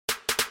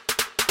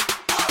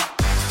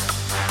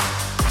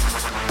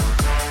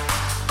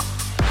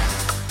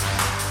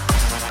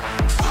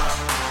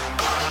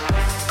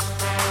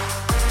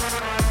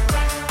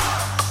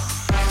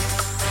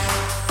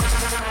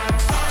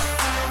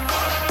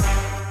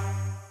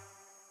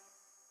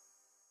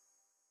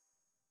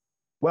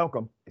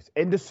Welcome. It's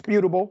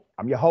indisputable.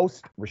 I'm your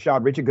host,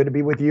 Rashad Richard. Good to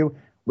be with you.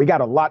 We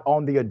got a lot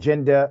on the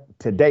agenda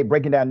today.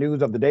 Breaking down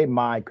news of the day,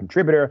 my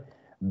contributor,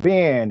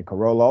 Ben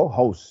Carollo,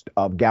 host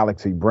of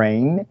Galaxy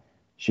Brain.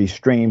 She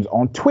streams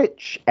on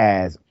Twitch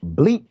as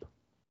Bleep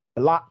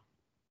Block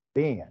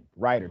Ben,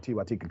 writer,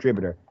 TYT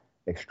contributor,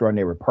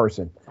 extraordinary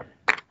person.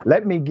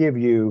 Let me give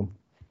you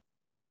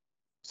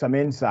some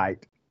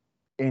insight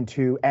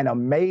into an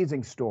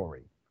amazing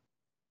story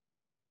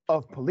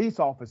of police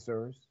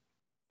officers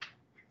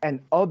and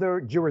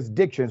other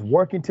jurisdictions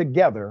working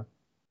together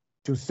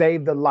to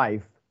save the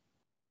life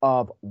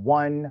of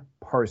one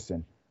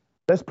person.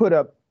 Let's put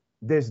up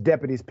this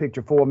deputy's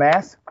picture full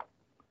mass.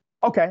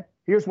 Okay,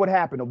 here's what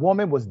happened. A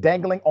woman was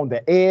dangling on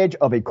the edge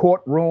of a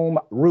courtroom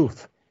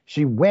roof.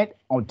 She went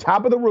on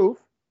top of the roof.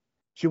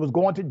 She was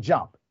going to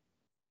jump.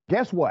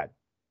 Guess what?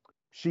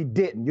 She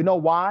didn't. You know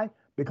why?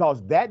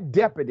 Because that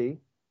deputy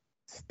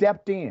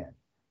stepped in.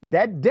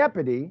 That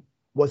deputy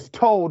was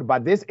told by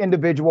this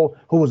individual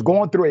who was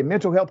going through a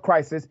mental health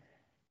crisis.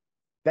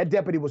 That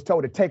deputy was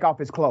told to take off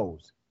his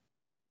clothes,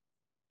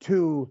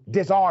 to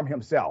disarm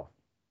himself,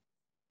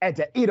 and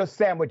to eat a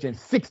sandwich in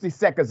 60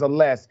 seconds or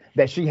less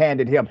that she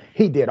handed him.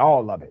 He did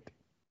all of it.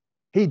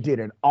 He did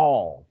it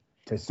all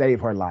to save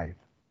her life.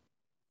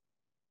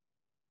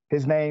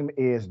 His name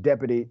is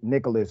Deputy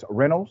Nicholas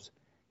Reynolds.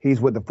 He's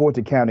with the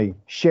Fulton County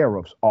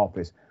Sheriff's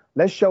Office.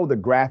 Let's show the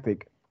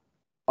graphic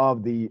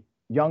of the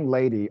young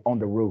lady on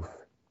the roof.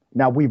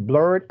 Now, we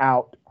blurred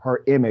out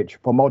her image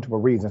for multiple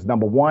reasons.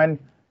 Number one,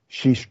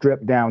 she's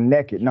stripped down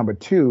naked. Number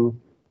two,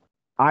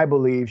 I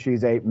believe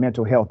she's a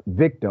mental health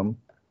victim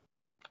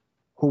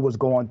who was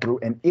going through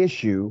an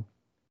issue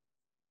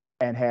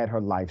and had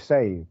her life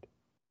saved.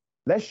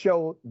 Let's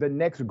show the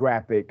next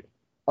graphic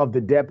of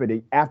the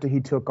deputy after he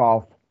took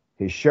off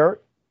his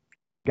shirt,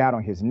 got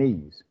on his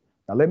knees.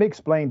 Now, let me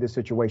explain this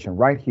situation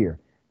right here.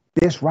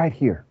 This right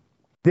here.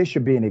 This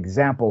should be an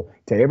example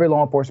to every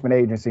law enforcement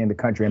agency in the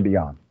country and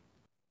beyond.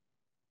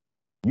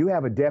 You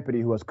have a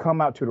deputy who has come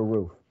out to the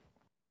roof.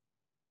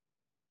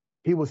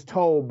 He was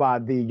told by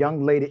the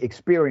young lady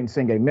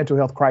experiencing a mental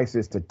health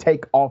crisis to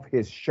take off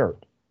his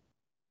shirt.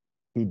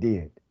 He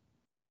did.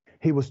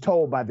 He was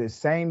told by this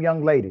same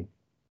young lady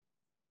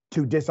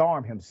to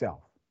disarm himself.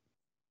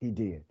 He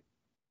did.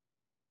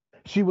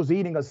 She was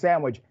eating a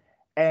sandwich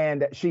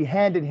and she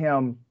handed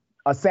him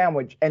a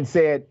sandwich and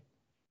said,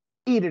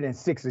 "Eat it in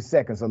 60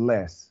 seconds or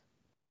less."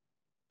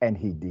 And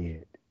he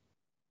did.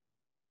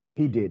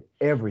 He did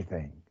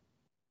everything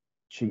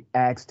she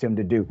asked him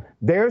to do.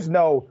 There's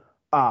no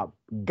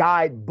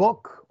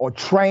guidebook or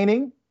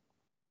training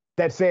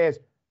that says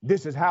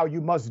this is how you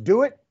must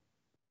do it.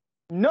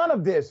 None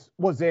of this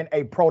was in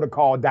a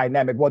protocol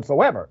dynamic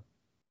whatsoever.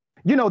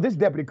 You know, this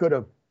deputy could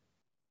have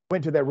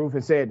went to that roof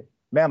and said,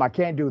 "Ma'am, I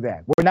can't do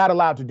that. We're not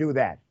allowed to do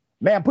that.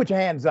 Ma'am, put your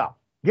hands up.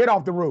 Get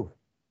off the roof."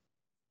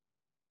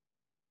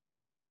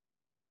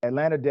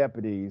 Atlanta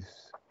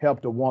deputies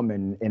helped a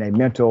woman in a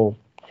mental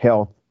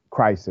health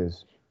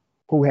crisis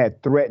who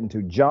had threatened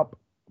to jump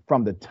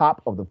from the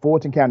top of the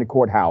Fulton County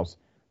Courthouse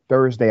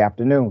Thursday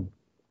afternoon.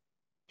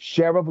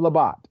 Sheriff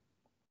Labatt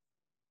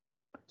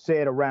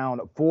said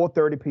around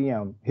 4:30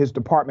 p.m., his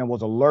department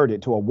was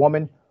alerted to a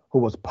woman who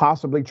was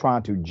possibly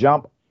trying to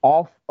jump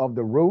off of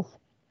the roof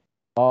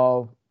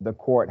of the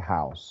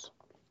courthouse.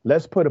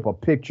 Let's put up a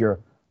picture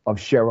of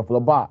Sheriff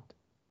Labatt.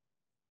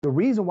 The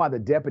reason why the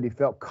deputy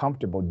felt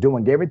comfortable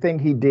doing everything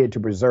he did to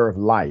preserve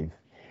life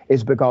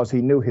is because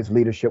he knew his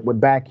leadership would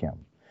back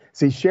him.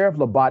 See, Sheriff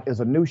Labatt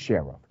is a new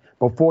sheriff.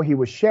 Before he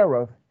was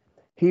sheriff,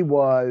 he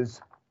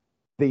was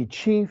the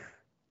chief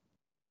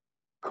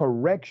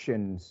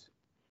corrections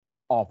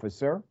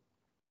officer.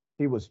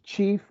 He was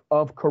chief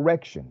of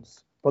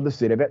corrections for the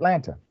city of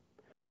Atlanta.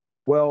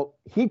 Well,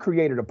 he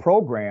created a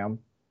program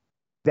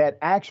that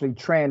actually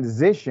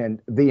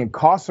transitioned the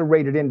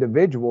incarcerated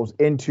individuals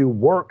into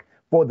work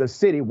for the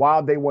city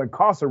while they were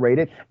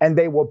incarcerated, and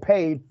they were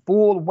paid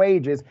full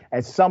wages,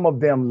 and some of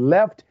them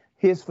left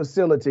his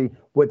facility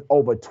with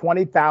over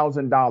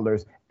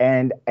 $20,000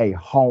 and a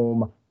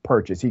home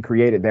purchase. He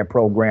created that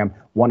program,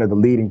 one of the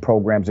leading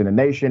programs in the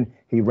nation.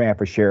 He ran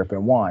for sheriff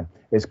and won.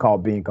 It's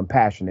called Being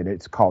Compassionate.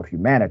 It's called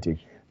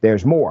Humanity.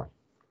 There's more.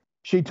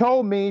 She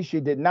told me she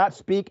did not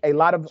speak a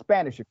lot of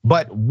Spanish,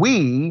 but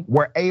we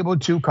were able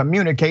to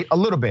communicate a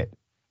little bit.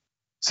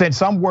 Since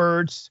some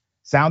words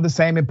sound the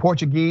same in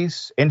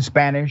Portuguese, in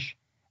Spanish,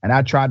 and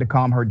I tried to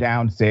calm her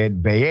down,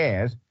 said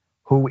Baez,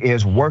 who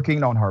is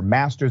working on her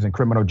master's in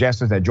criminal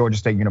justice at Georgia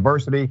State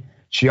University.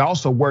 She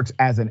also works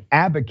as an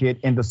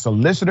advocate in the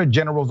Solicitor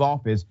General's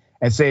office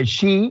and said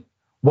she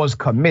was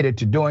committed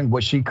to doing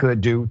what she could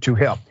do to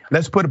help.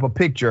 Let's put up a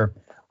picture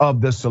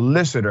of the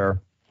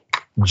Solicitor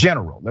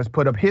General. Let's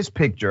put up his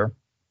picture.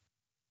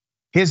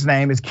 His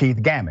name is Keith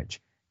Gamage.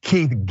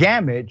 Keith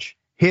Gamage,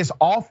 his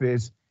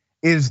office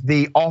is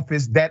the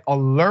office that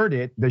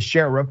alerted the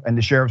sheriff and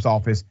the sheriff's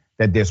office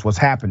that this was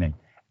happening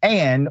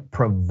and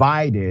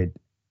provided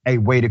a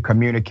way to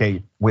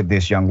communicate with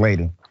this young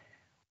lady.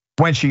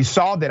 When she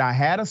saw that I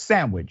had a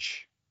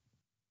sandwich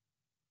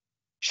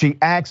She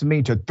asked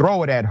me to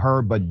throw it at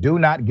her, but do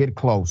not get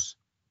close.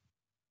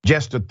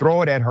 Just to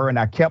throw it at her, and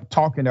I kept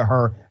talking to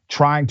her,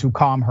 trying to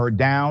calm her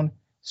down,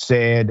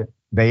 said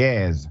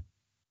Baez.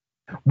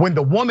 When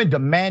the woman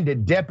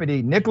demanded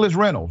Deputy Nicholas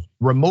Reynolds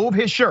remove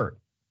his shirt,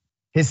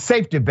 his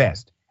safety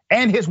vest,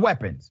 and his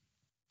weapons,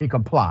 he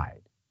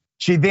complied.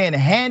 She then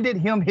handed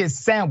him his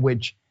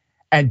sandwich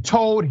and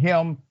told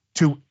him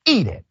to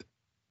eat it.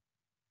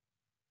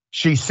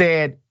 She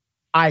said,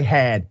 I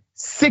had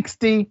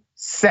 60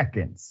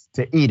 seconds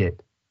to eat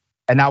it,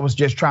 and I was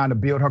just trying to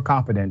build her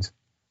confidence,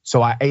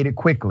 so I ate it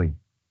quickly,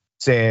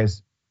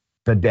 says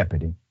the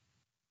deputy.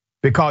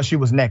 Because she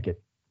was naked,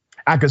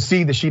 I could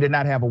see that she did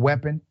not have a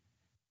weapon.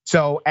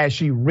 So as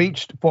she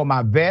reached for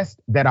my vest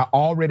that I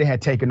already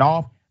had taken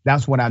off,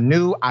 that's when I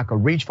knew I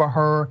could reach for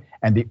her,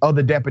 and the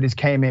other deputies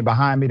came in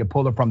behind me to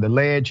pull her from the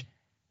ledge.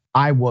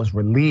 I was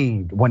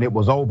relieved when it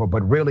was over,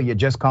 but really it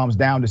just comes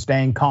down to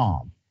staying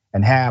calm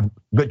and have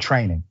good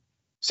training,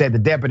 said the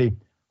deputy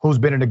who's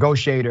been a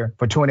negotiator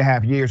for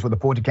 2.5 years for the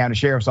Fulton County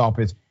Sheriff's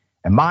Office.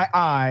 In my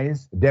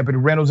eyes, Deputy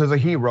Reynolds is a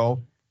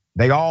hero.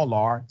 They all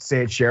are,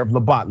 said Sheriff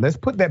Labat. Let's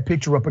put that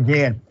picture up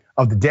again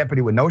of the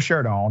deputy with no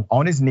shirt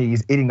on his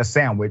knees, eating a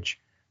sandwich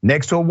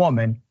next to a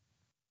woman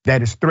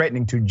that is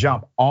threatening to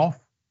jump off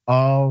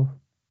of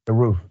the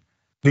roof.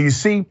 Do you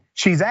see?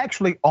 She's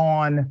actually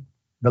on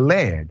the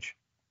ledge.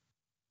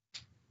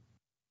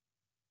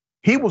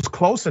 He was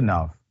close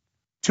enough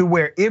to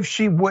where if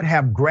she would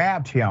have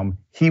grabbed him,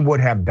 he would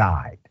have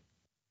died.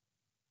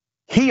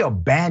 He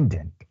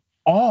abandoned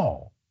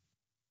all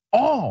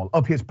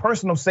of his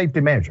personal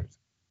safety measures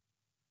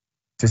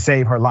to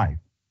save her life.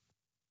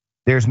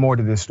 There's more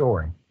to this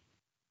story.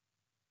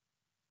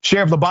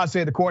 Sheriff Labat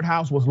said the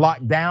courthouse was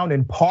locked down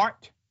in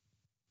part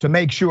to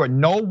make sure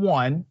no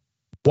one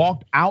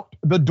walked out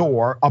the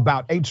door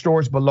about 8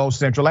 stories below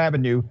Central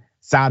Avenue,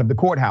 side of the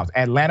courthouse.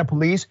 Atlanta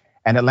police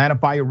and Atlanta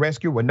Fire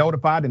Rescue were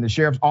notified, and the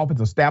sheriff's office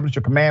established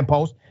a command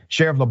post.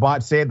 Sheriff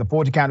Labat said the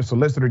Fulton County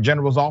Solicitor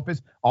General's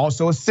office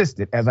also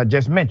assisted, as I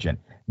just mentioned.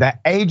 The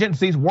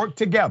agencies worked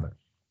together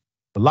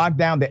to lock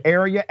down the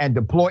area and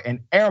deploy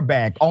an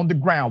airbag on the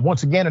ground.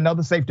 Once again,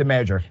 another safety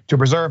measure to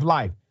preserve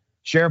life.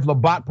 Sheriff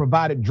Labat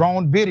provided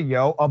drone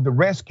video of the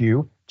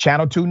rescue.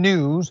 Channel 2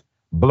 News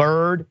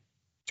blurred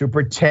to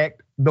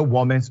protect the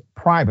woman's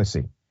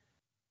privacy.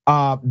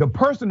 The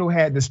person who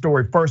had the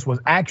story first was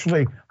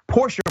actually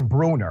Portia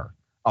Bruner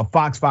of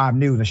Fox 5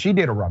 News, and she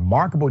did a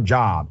remarkable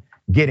job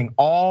getting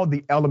all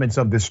the elements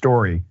of this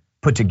story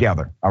put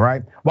together, all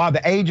right? While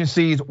the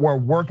agencies were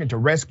working to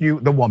rescue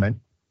the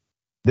woman,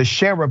 the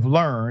sheriff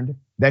learned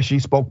that she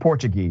spoke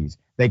Portuguese.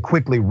 They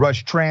quickly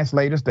rushed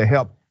translators to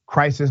help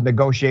crisis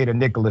negotiator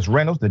Nicholas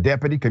Reynolds, the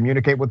deputy,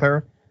 communicate with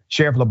her.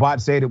 Sheriff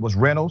Labat said it was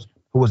Reynolds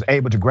who was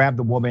able to grab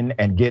the woman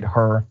and get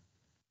her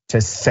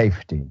to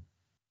safety.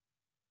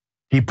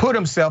 He put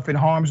himself in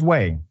harm's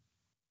way.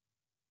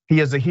 He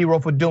is a hero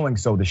for doing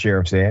so, the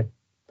sheriff said.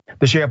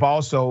 The sheriff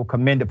also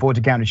commended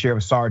Fulton County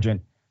Sheriff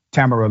Sergeant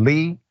Tamara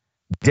Lee,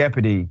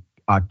 Deputy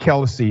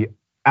Kelsey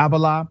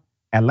Avila,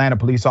 Atlanta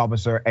Police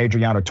Officer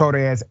Adriana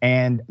Torres,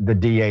 and the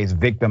DA's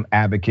victim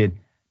advocate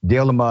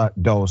Dilma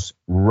dos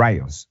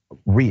Rios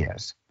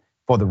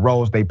for the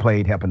roles they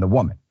played helping the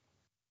woman.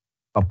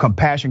 Of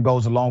compassion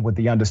goes along with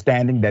the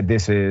understanding that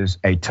this is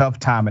a tough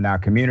time in our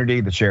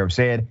community. The sheriff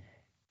said,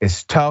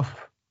 it's tough.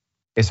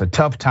 It's a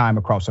tough time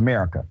across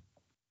America.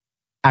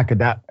 I could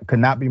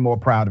not be more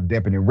proud of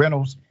Deputy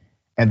Reynolds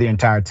and the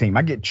entire team.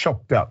 I get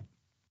choked up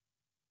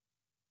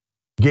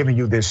giving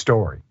you this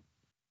story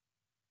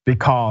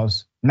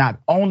because not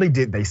only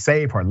did they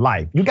save her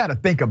life, you got to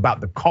think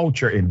about the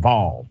culture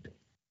involved.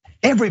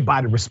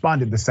 Everybody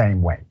responded the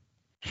same way.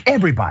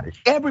 Everybody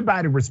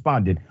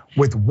responded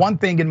with one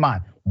thing in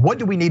mind. What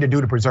do we need to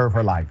do to preserve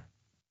her life?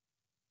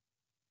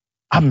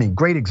 I mean,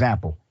 great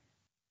example.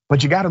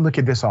 But you got to look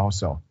at this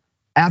also.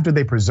 After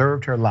they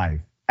preserved her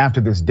life,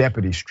 after this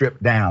deputy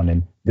stripped down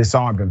and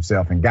disarmed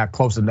himself and got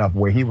close enough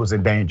where he was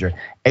in danger,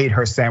 ate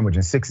her sandwich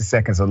in 60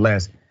 seconds or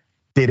less,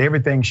 did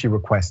everything she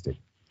requested.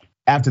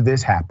 After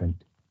this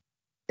happened,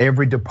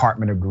 every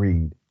department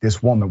agreed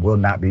this woman will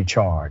not be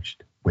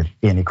charged with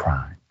any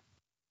crime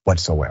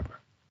whatsoever.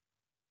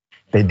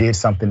 They did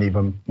something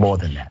even more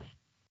than that.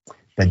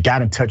 They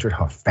got in touch with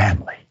her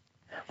family.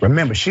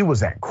 Remember, she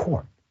was at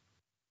court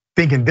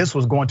thinking this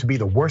was going to be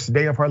the worst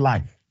day of her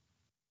life.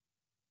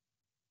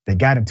 They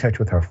got in touch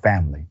with her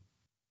family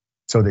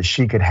so that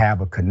she could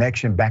have a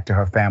connection back to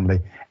her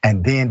family.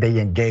 And then they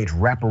engaged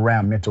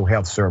wraparound mental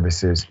health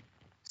services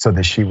so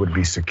that she would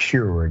be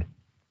secured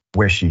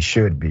where she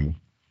should be,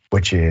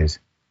 which is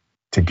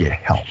to get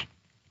help,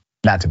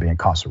 not to be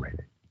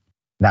incarcerated,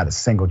 not a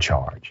single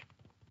charge.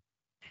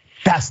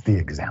 That's the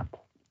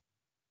example.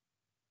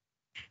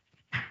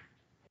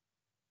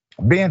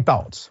 Ben,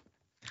 thoughts?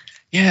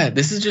 Yeah,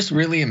 this is just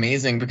really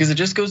amazing because it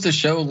just goes to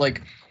show,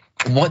 like,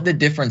 what the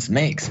difference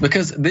makes,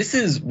 because this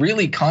is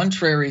really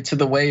contrary to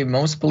the way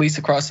most police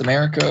across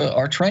America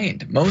are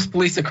trained. Most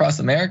police across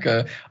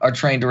America are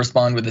trained to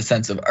respond with a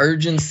sense of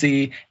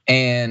urgency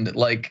and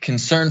like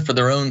concern for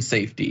their own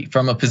safety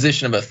from a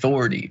position of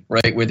authority,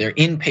 right? Where they're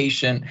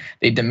impatient,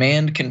 they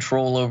demand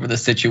control over the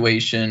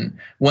situation,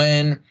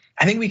 when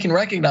I think we can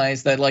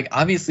recognize that, like,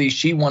 obviously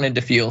she wanted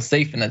to feel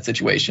safe in that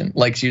situation.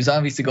 Like, she was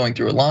obviously going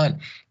through a lot,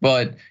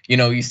 but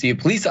you see a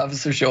police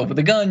officer show up with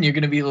a gun, you're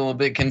gonna be a little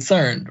bit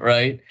concerned,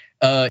 right?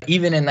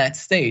 Even in that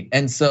state.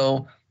 And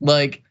so,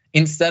 like,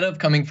 instead of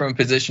coming from a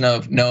position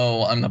of,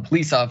 no, I'm the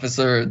police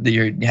officer,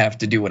 you have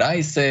to do what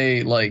I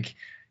say, like,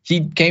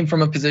 he came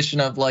from a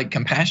position of like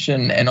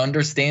compassion and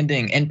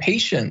understanding and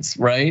patience,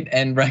 right?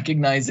 And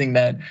recognizing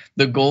that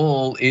the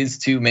goal is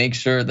to make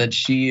sure that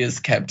she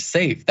is kept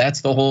safe. That's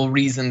the whole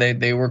reason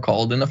they were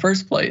called in the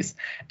first place.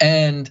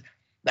 And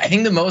I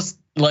think the most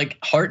like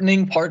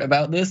heartening part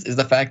about this is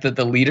the fact that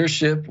the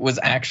leadership was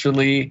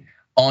actually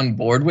on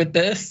board with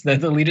this,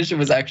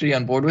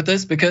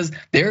 because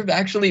there have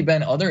actually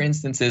been other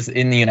instances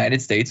in the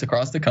United States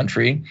across the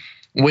country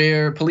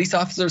where police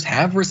officers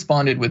have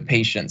responded with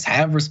patience,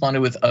 have responded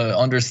with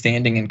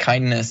understanding and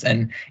kindness,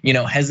 and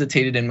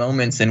hesitated in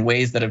moments in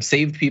ways that have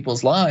saved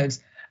people's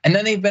lives. And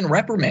then they've been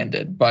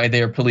reprimanded by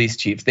their police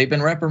chiefs. They've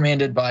been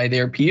reprimanded by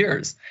their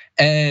peers.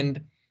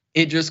 And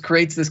it just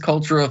creates this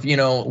culture of,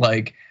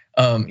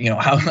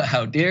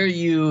 how dare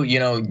you,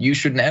 you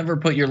should never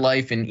put your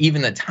life in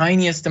even the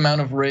tiniest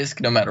amount of risk,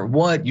 no matter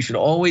what. You should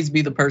always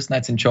be the person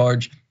that's in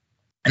charge.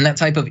 And that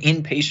type of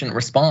impatient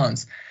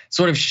response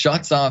sort of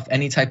shuts off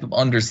any type of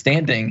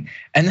understanding.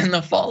 And then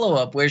the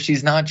follow-up where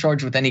she's not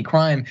charged with any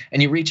crime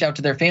and you reach out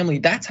to their family,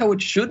 that's how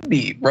it should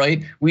be,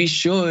 right? We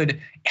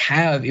should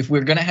have, if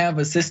we're gonna have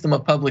a system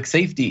of public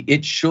safety,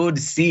 it should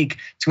seek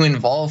to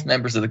involve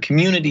members of the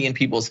community and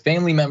people's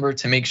family member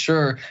to make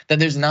sure that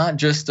there's not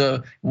just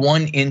a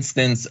one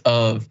instance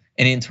of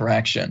an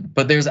interaction,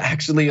 but there's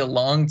actually a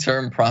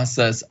long-term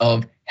process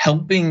of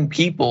helping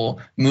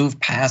people move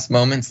past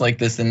moments like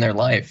this in their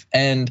life.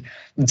 And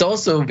it's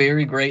also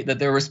very great that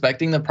they're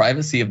respecting the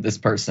privacy of this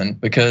person,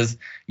 because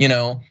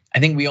I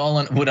think we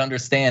all would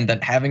understand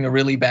that having a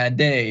really bad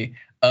day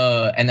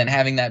and then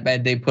having that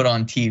bad day put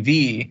on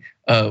TV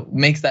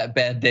makes that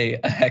bad day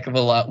a heck of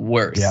a lot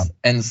worse. Yeah.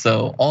 And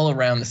so all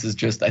around, this is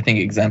just, I think,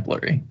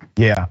 exemplary.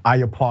 Yeah, I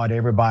applaud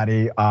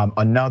everybody.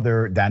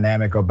 Another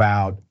dynamic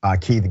about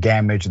Keith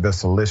Gamage, the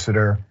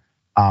solicitor,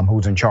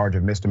 who's in charge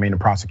of misdemeanor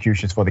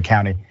prosecutions for the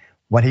county.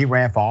 When he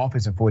ran for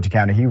office in Fulton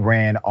County, he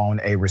ran on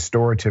a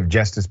restorative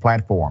justice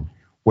platform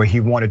where he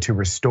wanted to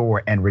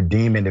restore and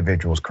redeem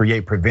individuals,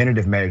 create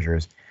preventative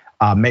measures,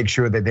 make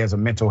sure that there's a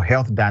mental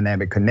health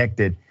dynamic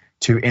connected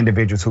to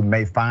individuals who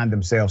may find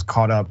themselves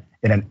caught up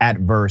in an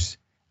adverse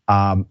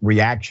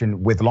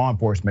reaction with law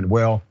enforcement.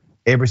 Well,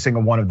 every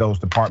single one of those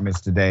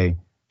departments today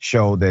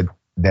show that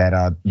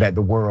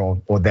the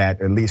world, or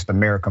that at least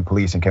American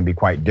policing, can be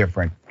quite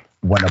different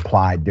when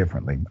applied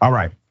differently. All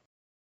right.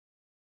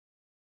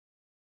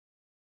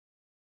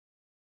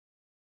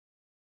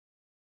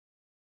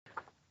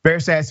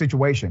 Very sad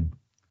situation.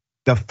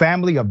 The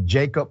family of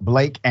Jacob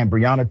Blake and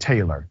Breonna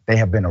Taylor, they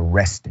have been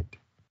arrested.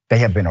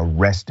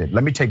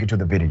 Let me take you to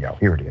the video.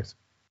 Here it is.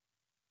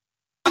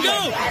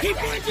 Go! Keep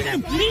punching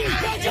him! Keep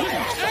punching him!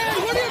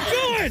 Hey, what are you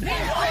doing?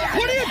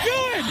 What are you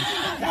doing?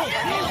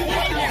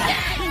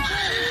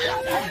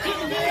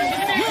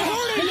 You're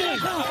hurting him!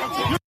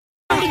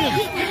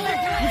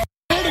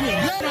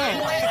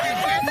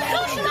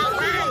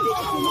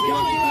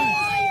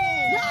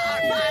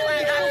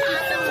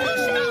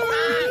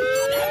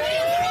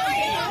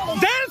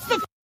 That's the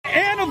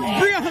end of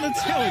Breonna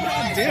Taylor.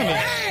 God damn it!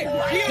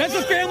 That's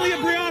the family of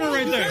Breonna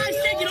right there.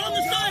 Get on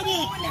the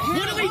sidewalk.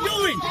 What are we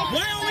doing?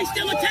 Why are we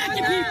still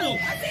attacking people?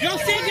 Y'all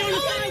stay on the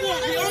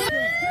sidewalk.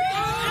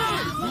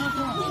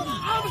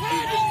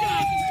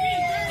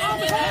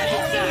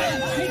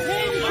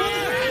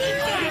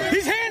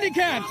 He's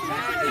handicapped.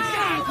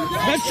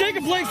 That's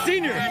Jacob Blake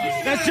Sr.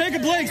 That's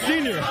Jacob Blake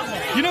Sr.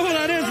 You know who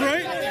that is,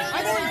 right?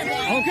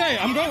 Okay,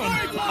 I'm going.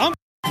 I'm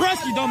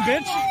pressed, you dumb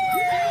bitch.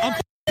 I'm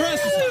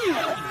pressed.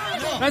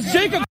 That's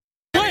Jacob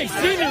Blake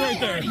Sr. right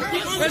there.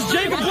 That's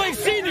Jacob Blake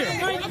Sr.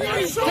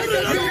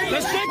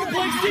 That's Jacob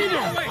Blake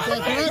Sr.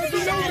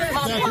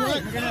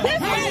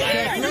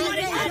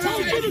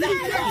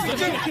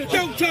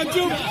 Don't touch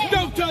him.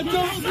 Don't touch him.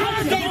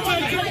 Don't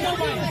touch him.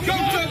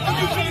 Don't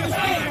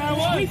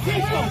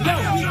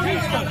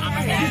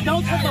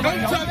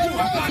touch him.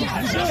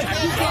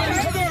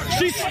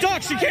 She's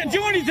stuck. She can't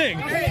do anything.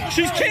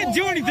 She can't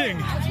do anything.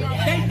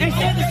 They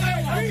said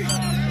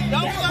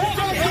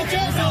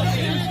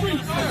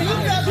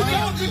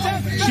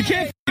she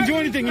can't do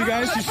anything, you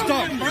guys. She's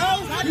stuck.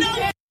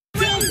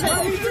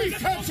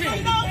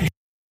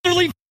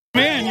 Literally,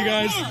 man, you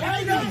guys.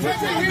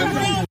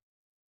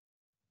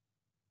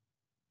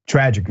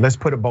 Tragic. Let's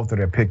put up both of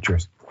their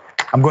pictures.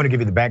 I'm going to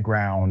give you the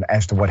background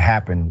as to what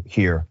happened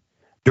here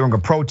during a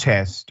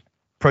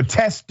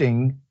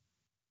protesting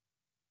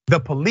the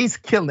police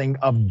killing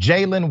of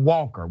Jayland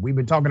Walker. We've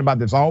been talking about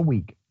this all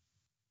week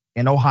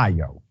in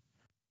Ohio.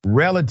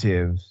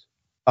 relatives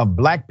of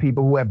Black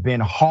people who have been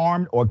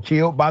harmed or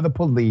killed by the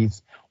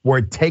police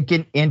were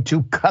taken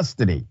into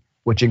custody,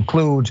 which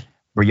includes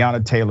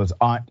Breonna Taylor's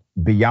aunt,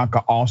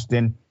 Bianca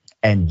Austin,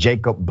 and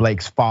Jacob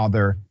Blake's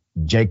father,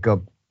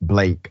 Jacob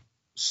Blake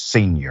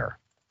Sr.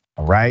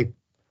 All right.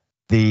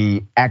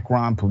 The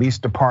Akron Police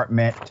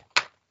Department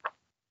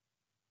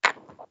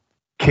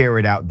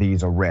carried out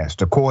these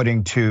arrests.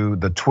 According to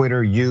the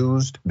Twitter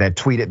used that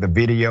tweeted the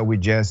video we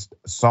just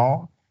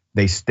saw,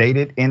 they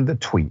stated in the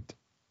tweet,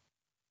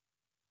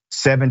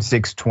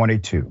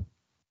 7/6/22.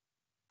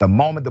 The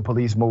moment the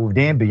police moved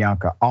in,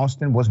 Bianca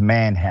Austin was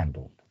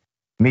manhandled.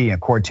 Me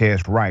and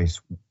Cortez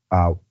Rice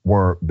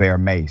were bear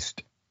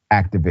maced.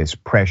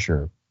 Activist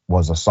Pressure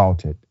was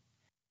assaulted.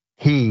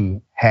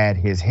 He had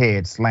his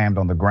head slammed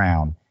on the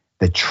ground,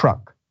 the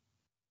truck,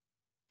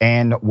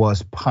 and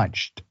was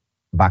punched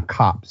by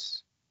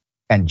cops.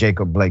 And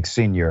Jacob Blake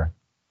Sr.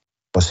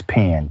 was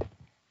pinned.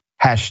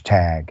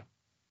 Hashtag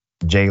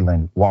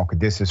Jalen Walker.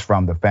 This is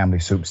from the Family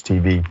Soups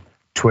TV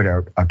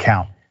Twitter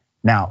account.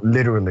 Now,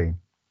 literally,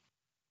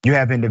 you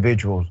have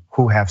individuals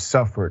who have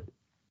suffered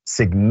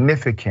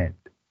significant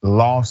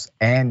loss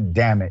and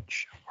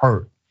damage,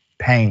 hurt,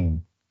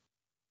 pain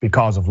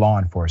because of law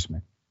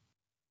enforcement.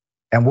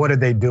 And what are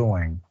they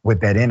doing with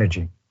that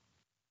energy?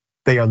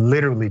 They are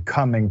literally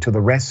coming to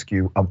the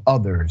rescue of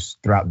others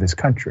throughout this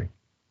country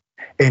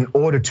in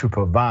order to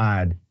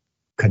provide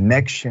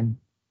connection,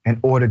 in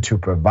order to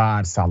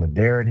provide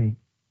solidarity.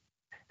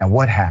 And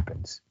what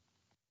happens?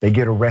 They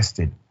get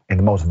arrested in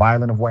the most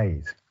violent of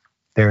ways.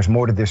 There's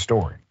more to this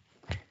story.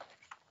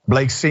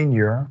 Blake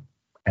Sr.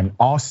 and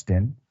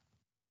Austin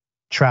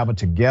traveled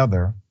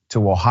together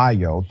to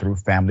Ohio through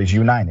Families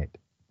United,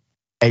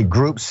 a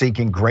group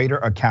seeking greater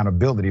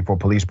accountability for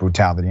police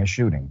brutality and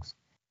shootings.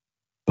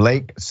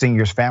 Blake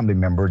Sr.'s family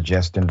member,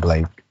 Justin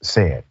Blake,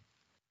 said,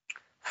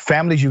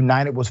 Families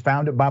United was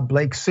founded by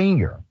Blake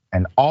Sr.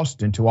 and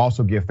Austin to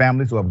also give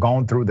families who have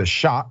gone through the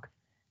shock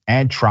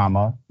and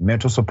trauma,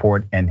 mental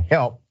support, and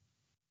help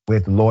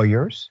with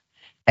lawyers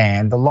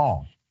and the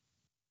law.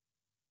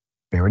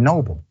 Very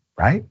noble,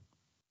 right?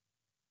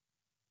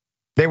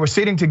 They were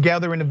sitting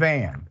together in the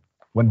van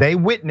when they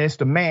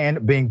witnessed a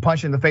man being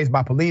punched in the face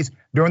by police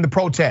during the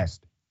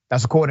protest.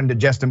 That's according to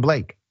Justin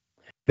Blake.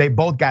 They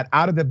both got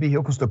out of the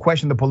vehicles to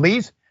question the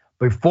police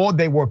before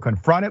they were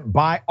confronted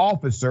by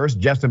officers,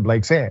 Justin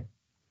Blake said.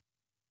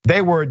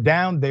 They were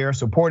down there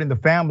supporting the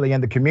family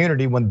and the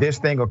community when this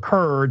thing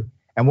occurred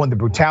and when the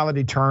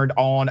brutality turned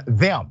on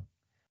them.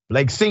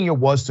 Blake Sr.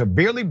 was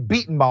severely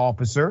beaten by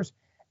officers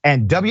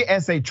and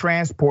WSA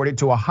transported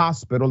to a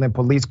hospital in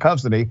police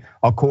custody,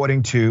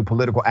 according to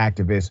political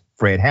activist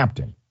Fred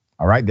Hampton.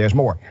 All right, there's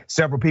more.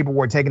 Several people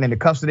were taken into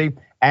custody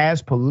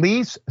as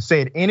police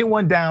said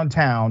anyone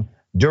downtown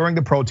during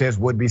the protest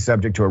would be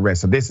subject to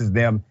arrest. So this is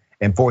them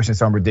enforcing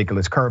some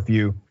ridiculous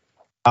curfew.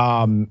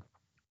 The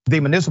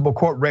municipal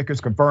court records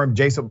confirmed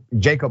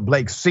Jacob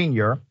Blake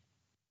Sr.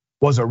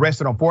 was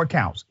arrested on 4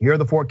 counts. Here are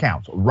the 4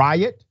 counts: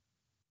 riot,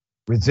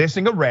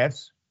 resisting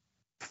arrest,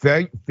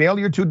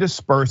 failure to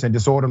disperse, and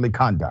disorderly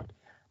conduct.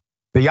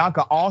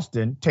 Bianca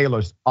Austin,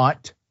 Taylor's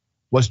aunt,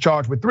 was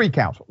charged with 3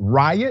 counts: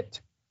 riot,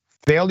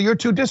 failure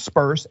to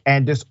disperse,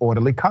 and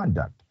disorderly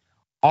conduct.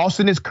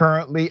 Austin is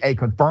currently a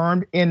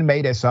confirmed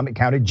inmate at Summit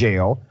County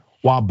Jail,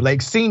 while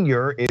Blake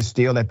Sr. is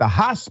still at the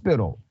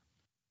hospital.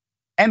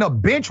 And a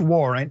bench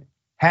warrant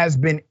has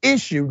been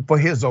issued for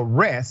his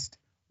arrest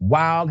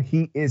while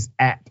he is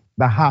at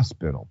the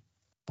hospital,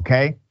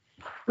 okay?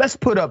 Let's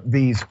put up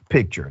these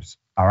pictures,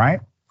 all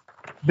right?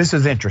 This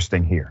is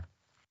interesting here.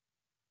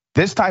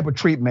 This type of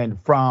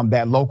treatment from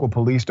that local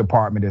police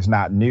department is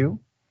not new.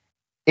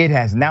 It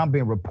has now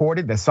been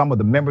reported that some of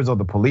the members of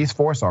the police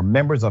force are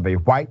members of a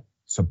white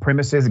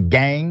supremacist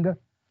gang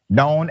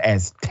known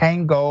as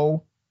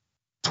Tango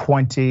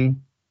 22.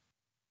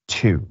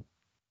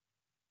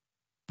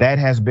 That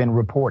has been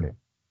reported.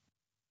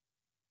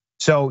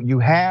 So you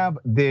have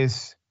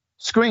this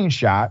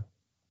screenshot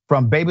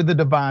from Baby the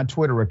Divine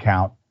Twitter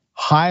account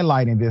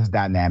highlighting this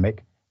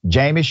dynamic.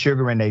 Jamie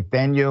Sugar and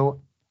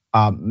Nathaniel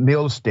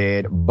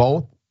Milstead,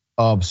 both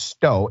of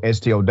Stowe,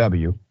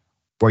 S-T-O-W,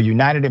 were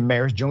united in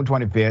marriage June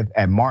 25th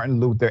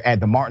at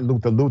the Martin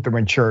Luther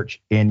Lutheran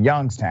Church in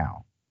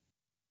Youngstown.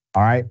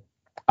 All right.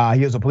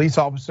 He was a police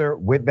officer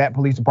with that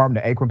police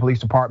department, the Akron Police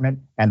Department,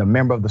 and a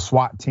member of the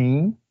SWAT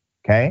team.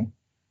 Okay.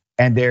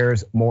 And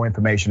there's more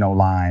information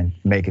online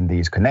making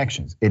these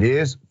connections. It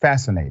is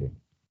fascinating.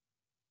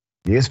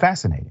 It is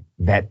fascinating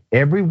that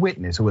every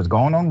witness who has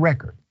gone on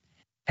record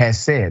has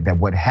said that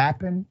what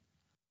happened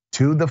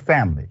to the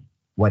family,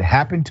 what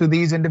happened to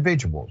these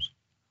individuals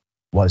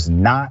was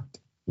not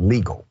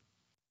legal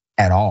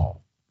at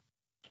all.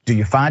 Do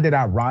you find it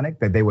ironic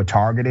that they were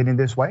targeted in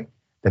this way,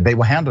 that they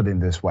were handled in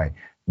this way?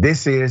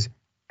 This is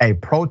a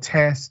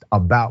protest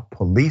about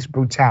police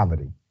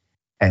brutality,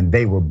 and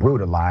they were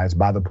brutalized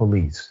by the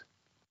police.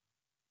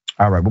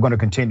 All right, we're going to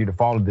continue to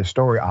follow this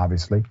story,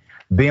 obviously.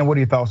 Ben, what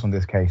are your thoughts on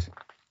this case?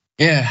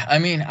 Yeah, I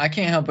mean, I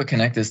can't help but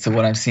connect this to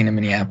what I've seen in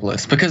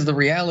Minneapolis, because the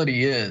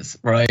reality is,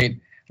 right,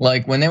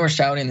 like when they were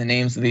shouting the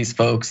names of these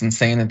folks and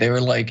saying that they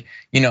were like,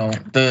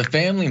 the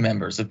family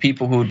members of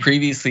people who had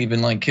previously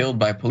been like killed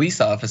by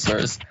police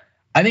officers,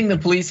 I think the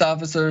police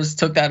officers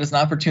took that as an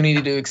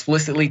opportunity to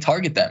explicitly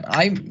target them.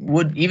 I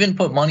would even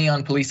put money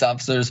on police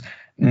officers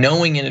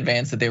knowing in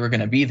advance that they were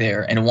gonna be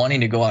there and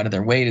wanting to go out of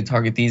their way to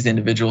target these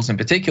individuals in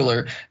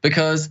particular,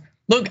 because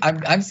look,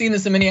 I've seen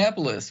this in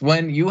Minneapolis.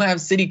 When you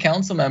have city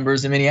council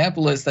members in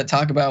Minneapolis that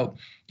talk about,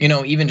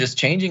 even just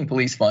changing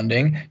police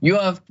funding, you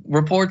have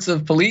reports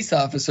of police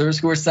officers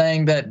who are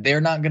saying that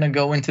they're not gonna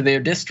go into their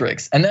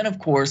districts. And then of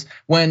course,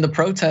 when the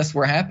protests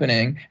were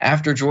happening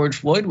after George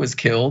Floyd was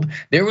killed,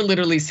 there were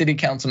literally city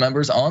council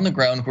members on the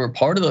ground who were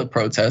part of the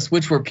protests,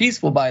 which were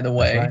peaceful, by the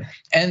way. Right.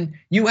 And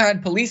you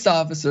had police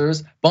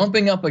officers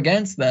bumping up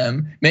against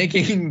them,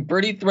 making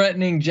pretty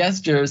threatening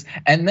gestures,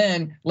 and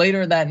then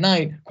later that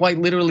night, quite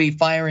literally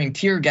firing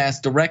tear gas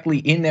directly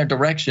in their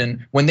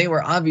direction when they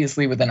were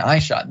obviously within eye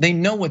shot. They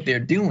know what they're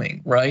doing,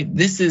 right?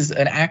 This is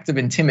an act of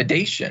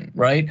intimidation,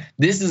 right?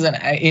 This is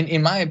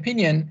in my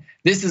opinion,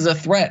 this is a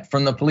threat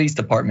from the police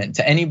department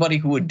to anybody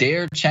who would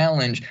dare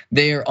challenge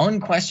their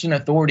unquestioned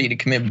authority to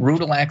commit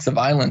brutal acts of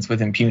violence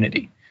with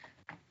impunity.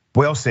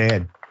 Well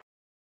said.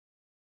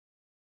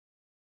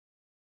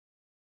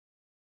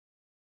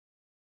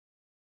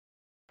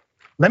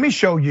 Let me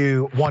show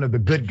you one of the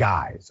good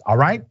guys, all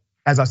right?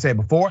 As I said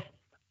before,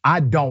 I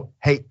don't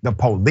hate the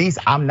police.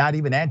 I'm not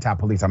even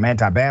anti-police, I'm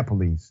anti-bad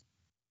police.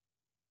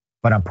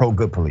 But I'm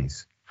pro-good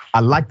police.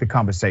 I like the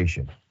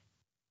conversation.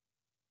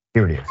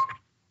 Here it is.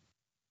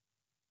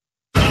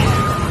 Being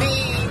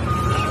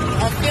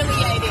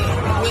affiliated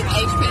with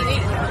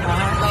HPD,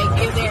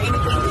 like, is there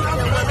anything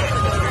you're willing to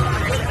do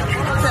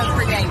to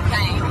create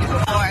change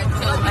or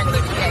to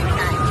initiate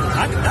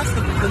change? That's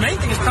the main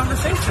thing is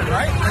conversation,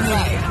 right?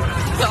 Right.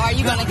 So are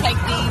you going to take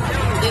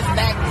this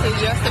back to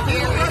your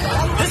superiors?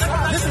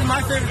 This is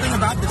my favorite thing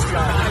about this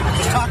job,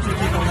 is talking to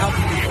people and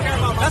helping people.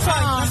 That's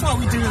why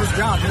we do this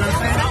job, you know what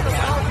I'm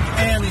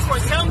saying? And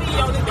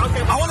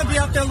I want to be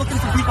out there looking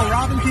for people,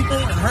 robbing people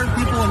and hurting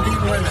people and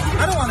beating women.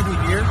 I don't want to be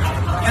here.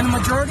 And the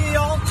majority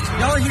of y'all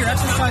are here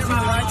exercising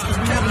your rights because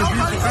we have an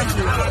abusive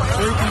country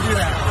where we can do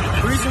that.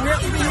 The reason we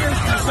have to be here is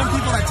there's some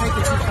people that take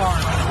it too far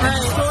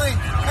and destroy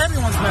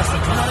everyone's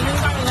message, you know what I mean?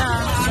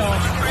 Yeah. So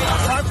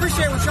I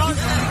appreciate what y'all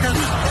doing because,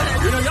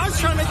 y'all just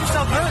trying to make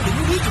yourself heard and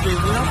you need to be,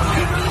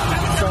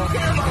 So.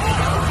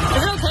 Is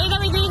it okay that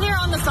we be here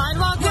on the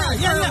sidewalk?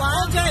 Yeah,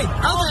 all day.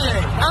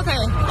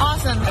 Okay,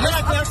 awesome. And then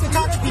I can actually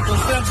talk to people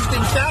instead of just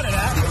getting shouted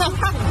at.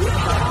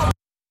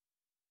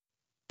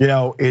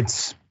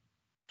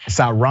 It's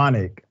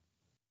ironic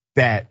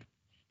that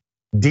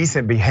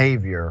decent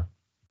behavior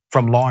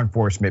from law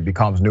enforcement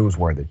becomes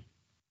newsworthy,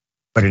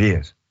 but it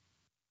is.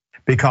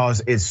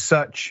 Because it's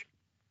such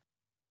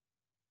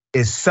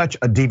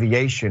a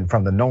deviation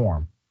from the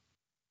norm.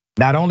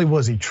 Not only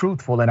was he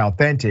truthful and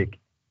authentic,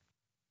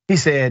 he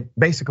said,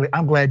 basically,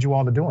 I'm glad you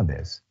all are doing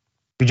this.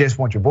 You just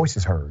want your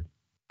voices heard.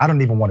 I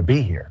don't even want to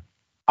be here.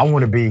 I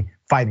want to be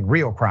fighting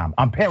real crime.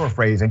 I'm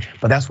paraphrasing,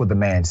 but that's what the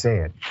man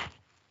said.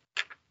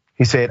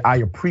 He said, I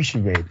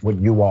appreciate what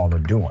you all are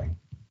doing.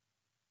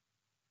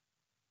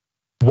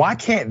 Why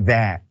can't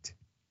that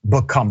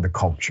become the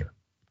culture?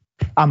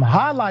 I'm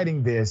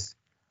highlighting this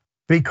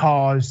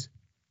because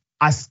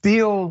I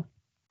still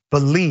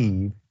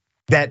believe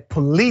that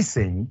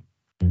policing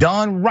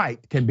done right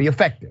can be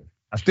effective.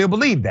 I still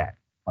believe that.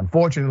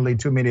 Unfortunately,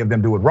 too many of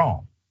them do it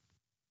wrong.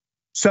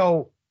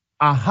 So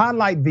I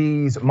highlight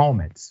these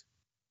moments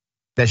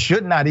that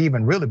should not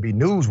even really be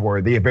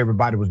newsworthy if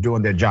everybody was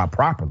doing their job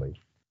properly.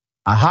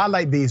 I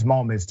highlight these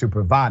moments to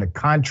provide a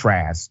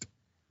contrast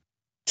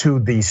to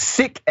the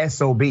sick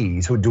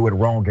SOBs who do it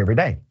wrong every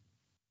day.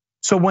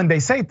 So when they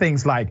say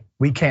things like,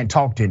 we can't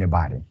talk to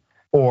anybody,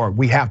 or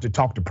we have to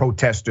talk to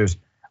protesters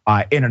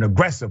in an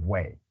aggressive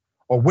way,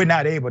 or we're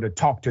not able to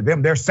talk to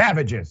them, they're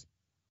savages.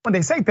 When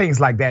they say things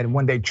like that, and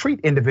when they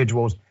treat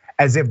individuals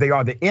as if they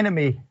are the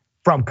enemy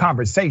from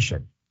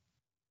conversation,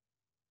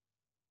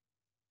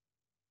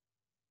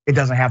 it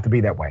doesn't have to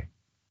be that way.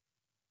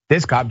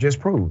 This cop just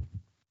proved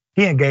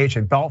he engaged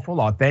in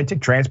thoughtful,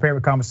 authentic,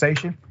 transparent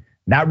conversation.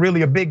 Not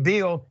really a big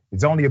deal.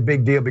 It's only a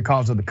big deal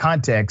because of the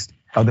context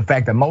of the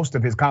fact that most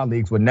of his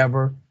colleagues would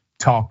never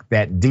talk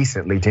that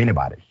decently to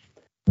anybody.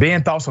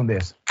 Ben, thoughts on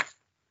this?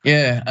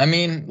 Yeah, I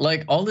mean,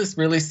 like all this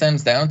really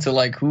stems down to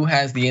like who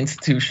has the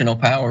institutional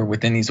power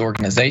within these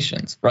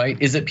organizations, right?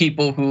 Is it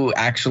people who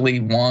actually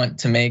want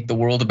to make the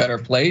world a better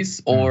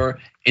place, or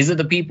is it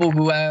the people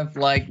who have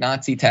like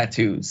Nazi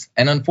tattoos?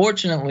 And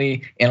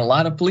unfortunately, in a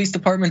lot of police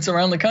departments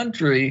around the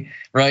country,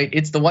 right,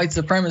 it's the white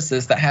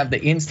supremacists that have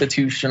the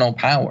institutional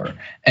power.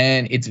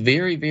 And it's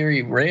very,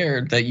 very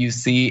rare that you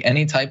see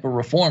any type of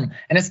reform.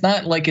 And it's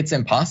not like it's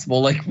impossible.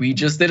 Like we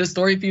just did a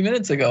story a few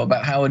minutes ago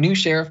about how a new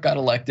sheriff got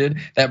elected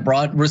that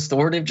brought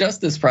restorative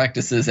justice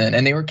practices in,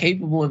 and they were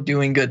capable of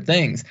doing good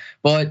things.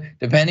 But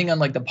depending on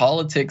like the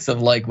politics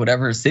of like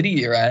whatever city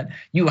you're at,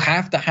 you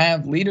have to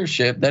have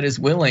leadership that is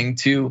willing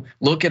to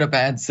look look at a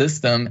bad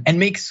system and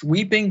make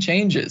sweeping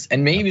changes.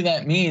 And maybe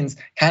that means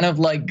kind of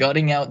like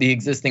gutting out the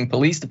existing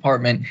police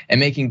department and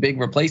making big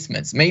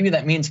replacements. Maybe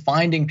that means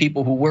finding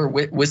people who were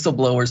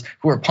whistleblowers,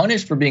 who are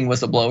punished for being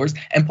whistleblowers,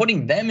 and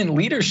putting them in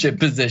leadership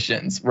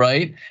positions,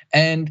 right?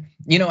 And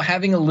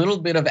having a little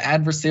bit of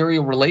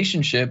adversarial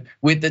relationship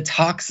with the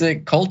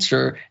toxic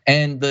culture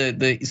and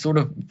the sort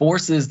of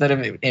forces that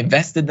have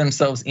invested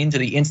themselves into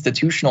the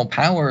institutional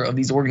power of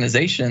these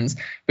organizations.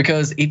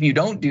 Because if you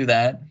don't do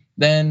that,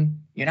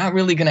 then you're not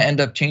really gonna end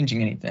up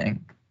changing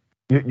anything.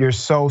 You're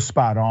so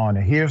spot on.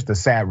 And here's the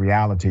sad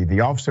reality.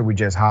 The officer we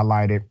just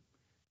highlighted,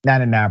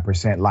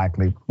 99%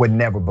 likely would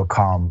never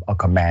become a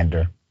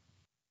commander,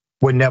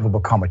 would never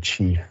become a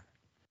chief,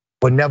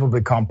 would never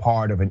become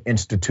part of an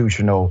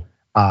institutional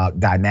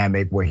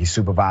dynamic where he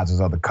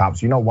supervises other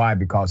cops. You know why?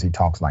 Because he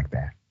talks like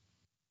that.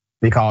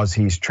 Because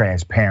he's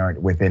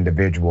transparent with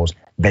individuals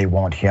they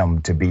want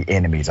him to be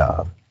enemies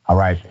of. All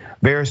right,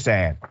 very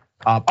sad.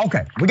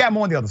 Okay, we got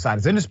more on the other side.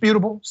 It's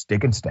indisputable.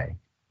 Stick and stay.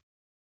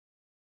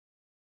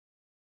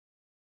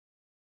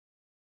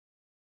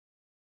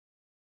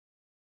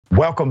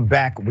 Welcome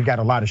back. We got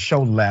a lot of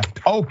show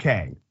left.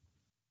 Okay,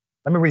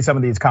 let me read some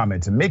of these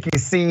comments. Mickey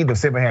C, the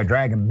silver hair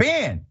dragon.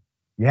 Ben,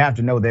 you have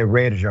to know that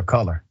red is your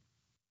color.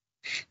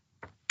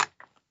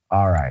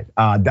 All right,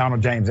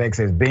 Donald James X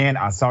says, Ben,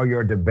 I saw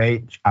your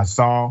debate. I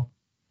saw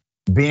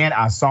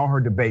her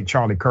debate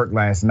Charlie Kirk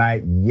last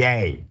night.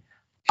 Yay.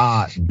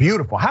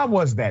 Beautiful. How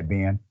was that,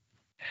 Ben?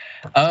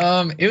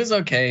 It was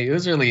okay. It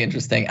was really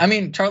interesting. I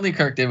mean, Charlie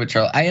Kirk did what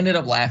Charlie. I ended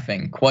up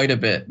laughing quite a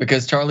bit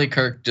because Charlie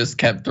Kirk just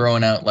kept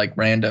throwing out like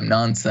random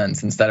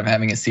nonsense instead of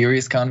having a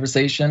serious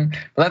conversation.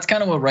 But that's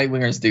kind of what right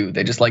wingers do.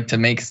 They just like to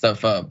make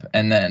stuff up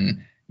and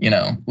then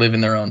live in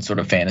their own sort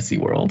of fantasy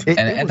world. And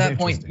at that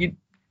point,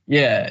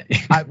 yeah.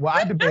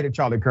 I debated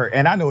Charlie Kirk,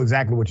 and I know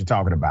exactly what you're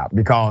talking about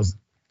because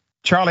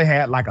Charlie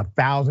had like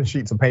 1,000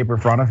 sheets of paper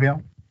in front of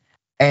him.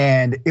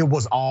 And it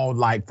was all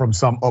like from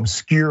some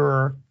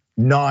obscure,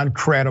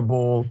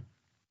 non-credible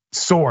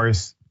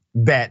source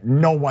that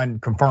no one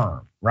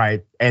confirmed,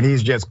 right? And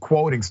he's just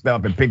quoting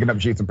stuff and picking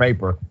up sheets of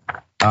paper.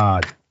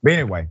 But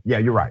anyway, yeah,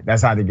 you're right.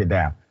 That's how they get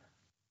down.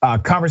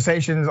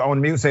 Conversations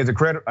on Mute says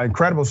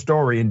incredible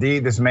story.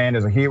 Indeed, this man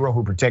is a hero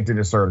who protected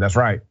and served. That's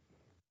right.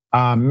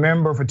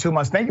 Member for 2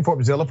 months. Thank you, Fort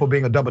Brazilla, for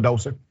being a double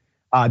doser.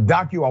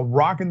 Doc, you are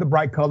rocking the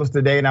bright colors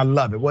today, and I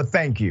love it. Well,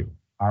 thank you.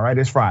 All right,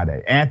 it's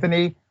Friday.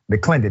 Anthony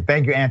McClendon.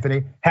 Thank you,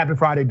 Anthony. Happy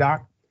Friday,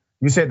 Doc.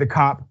 You said the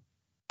cop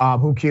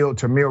who killed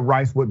Tamir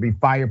Rice would be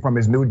fired from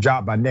his new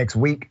job by next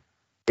week.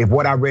 If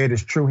what I read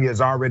is true, he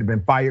has already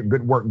been fired.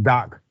 Good work,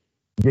 Doc.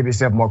 Give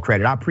yourself more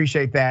credit. I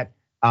appreciate that.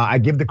 I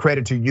give the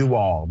credit to you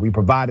all. We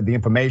provided the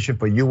information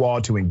for you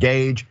all to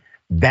engage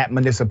that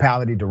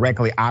municipality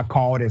directly. I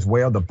called as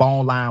well. The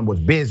phone line was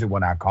busy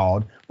when I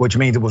called, which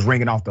means it was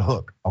ringing off the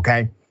hook,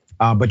 okay?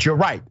 But you're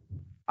right.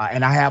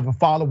 And I have a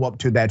follow-up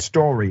to that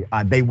story.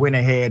 They went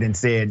ahead and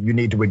said you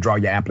need to withdraw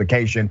your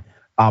application,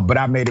 but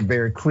I made it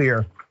very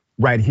clear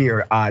right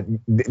here.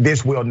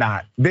 This will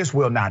not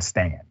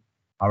stand.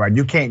 All right,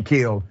 you can't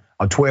kill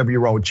a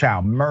 12-year-old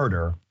child,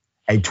 murder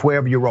a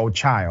 12-year-old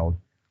child,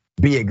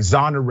 be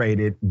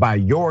exonerated by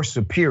your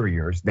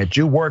superiors that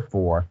you work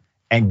for,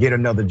 and get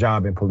another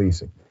job in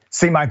policing.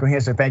 C. Michael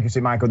Henson, thank you, C.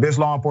 Michael. This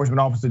law enforcement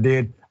officer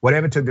did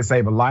whatever it took to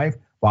save a life,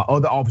 while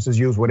other officers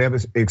use whatever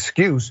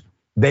excuse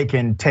they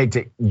can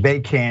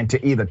to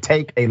either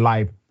take a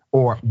life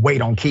or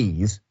wait on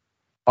keys.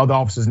 Other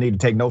officers need to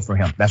take notes from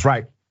him. That's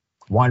right,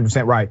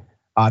 100% right.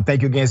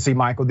 Thank you again, C.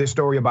 Michael. This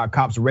story about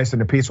cops arresting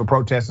the peaceful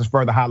protesters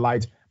further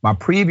highlights my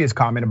previous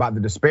comment about the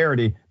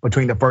disparity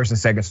between the first and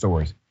second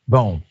stories.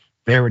 Boom,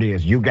 there it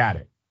is. You got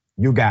it.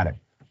 You got it.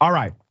 All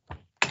right.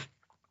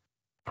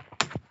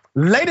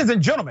 Ladies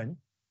and gentlemen,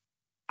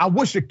 I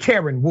wish a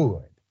Karen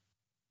would.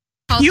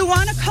 You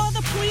want to call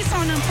the police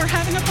on them for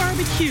having a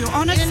barbecue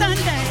on a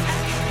Sunday.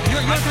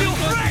 I feel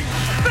free.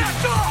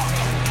 Back off.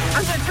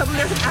 I'm going to tell them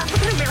there's an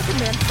African-American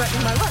man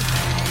threatening my life.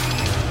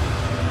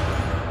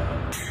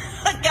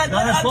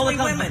 Ugly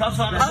women.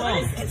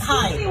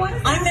 Hi,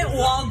 I'm at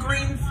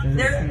Walgreens.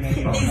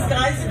 These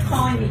guys are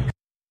calling me.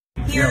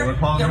 Here,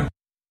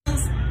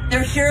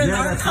 they're here in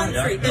our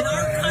country.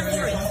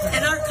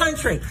 In our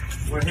country.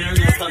 We're here in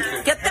your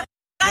country. Get the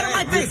out of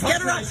my face.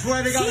 Get her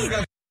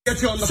out.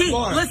 Get you on the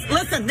floor.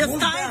 Listen, this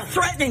guy is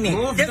threatening me.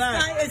 Move this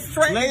back. guy is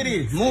threatening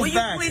Lady, move Will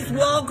back. you please,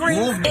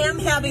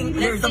 Walgreens?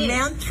 There's a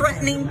man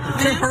threatening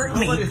to hurt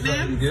me.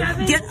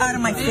 Get out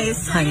of my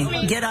face,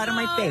 honey. Get out of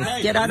my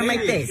face. Get out of my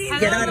face.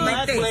 Get out of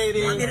my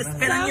face. Want me to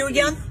spit on you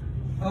again?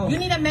 You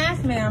need a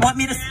mask, ma'am. Want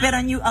me to spit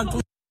on you,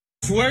 ugly?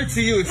 Swear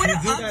to you, if you What do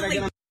an that ugly.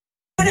 again,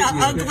 What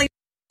an ugly.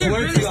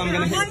 swear to you, I'm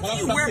gonna hit. Why do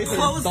you wear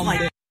clothes like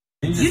that?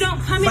 You don't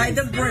come By in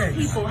the and scare bridge.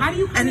 people. How do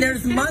you come And in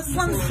there's scare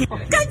Muslims people?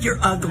 here. God, you're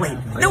ugly.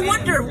 No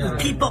wonder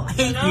people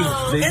hate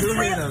you. They do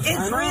hate us.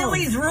 I know.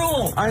 Israelis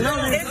rule. I know.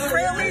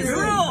 Israelis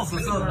rule.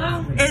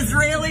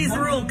 Israelis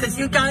rule because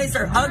you guys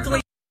are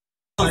ugly.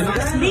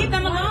 Leave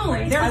them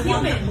alone. They're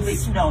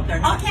humans. No, they're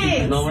not.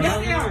 Okay. No, we're Yes,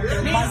 not. they are.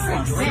 They're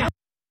Muslims. Muslims.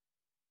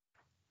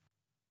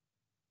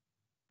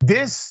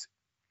 This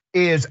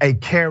is a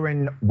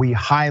Karen we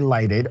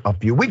highlighted a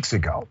few weeks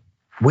ago.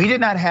 We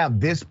did not have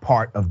this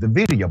part of the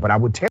video, but I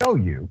will tell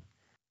you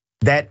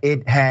that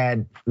it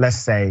had, let's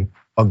say,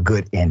 a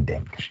good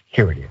ending.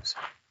 Here it is.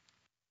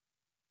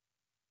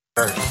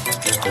 Under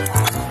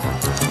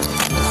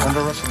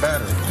arrest for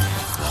battery.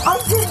 I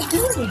didn't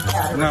do any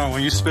battery. No,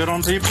 when you spit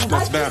on people,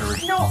 that's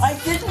battery. No, I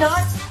did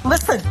not.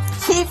 Listen,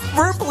 he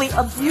verbally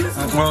abused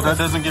me. Well, that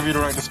doesn't give you the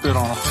right to spit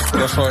on him.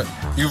 That's what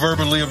you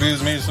verbally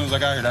abused me as soon as I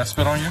got here. Did I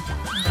spit on you?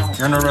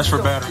 You're under arrest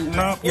for battery.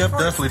 No, yep,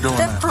 definitely doing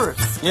that. That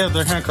hurts. Yeah,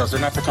 they're handcuffs. They're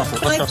not for comfort.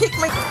 Can I take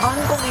my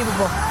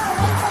unbelievable?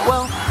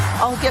 Well,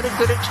 I'll get a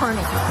good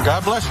attorney.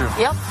 God bless you.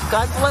 Yep,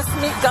 God bless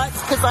me, God,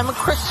 because I'm a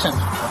Christian.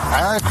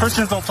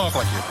 Christians don't talk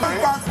like you.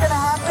 That's gonna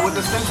happen. With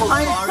the simple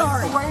I'm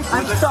sorry.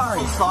 I'm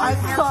sorry. I'm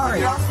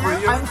sorry.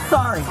 I'm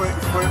sorry.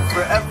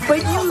 But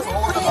you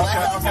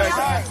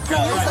apologize too.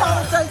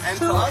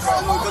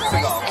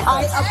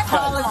 I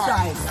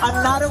apologize.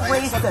 I'm not a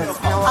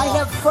racist. I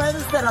have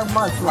friends that are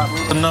Muslim.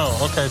 No,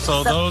 okay,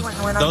 so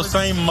those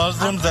same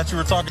Muslims that you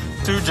were talking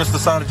to just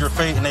decided your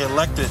fate and they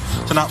elected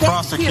to not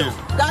prosecute.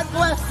 God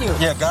bless you.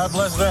 Yeah, God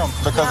bless them.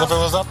 Because if it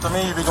was up to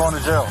me, you'd be going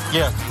to jail.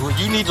 Yeah,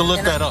 you need to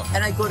look that up.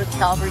 And I go to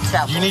Calvary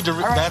Chapel. You need to.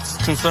 That's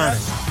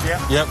concerning.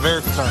 Yeah,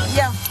 very concerning.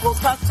 Yeah, we'll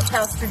talk to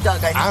Pastor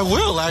Doug. I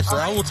will actually.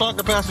 Right. I will talk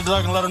to Pastor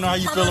Doug and let him know how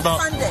you feel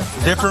about Sunday.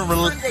 Different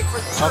religions.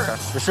 Okay,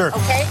 for sure.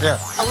 Okay. Yeah.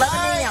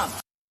 11 a.m.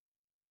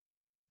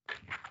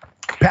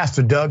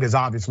 Pastor Doug is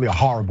obviously a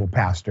horrible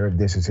pastor.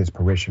 This is his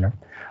parishioner.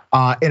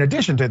 In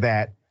addition to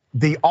that,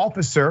 the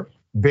officer,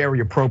 very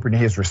appropriate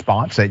in his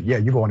response, said, "Yeah,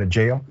 you're going to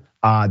jail.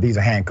 These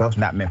are handcuffs,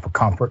 not meant for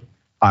comfort.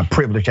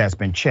 Privilege has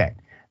been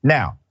checked."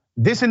 Now,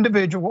 this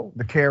individual,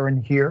 the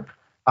Karen here,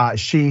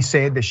 she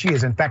said that she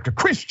is in fact a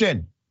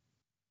Christian.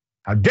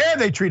 How dare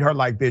they treat her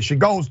like this? She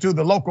goes to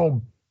the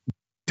local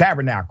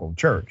tabernacle,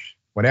 church,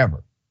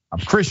 whatever. I'm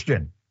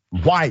Christian,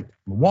 I'm white,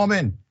 I'm a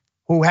woman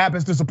who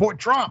happens to support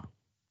Trump.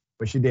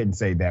 But she didn't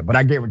say that, but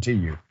I guarantee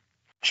you,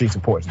 she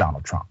supports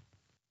Donald Trump.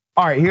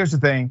 All right, here's the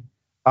thing.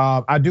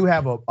 I do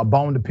have a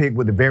bone to pick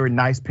with the very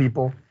nice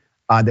people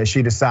that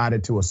she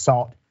decided to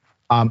assault.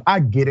 I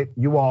get it,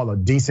 you all are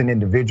decent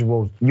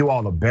individuals. You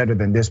all are better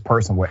than this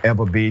person will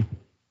ever be.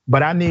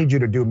 But I need you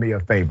to do me a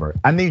favor.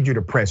 I need you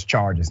to press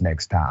charges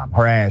next time.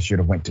 Her ass should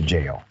have went to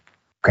jail,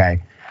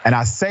 okay? And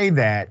I say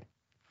that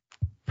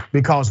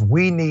because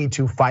we need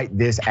to fight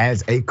this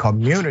as a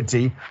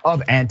community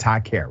of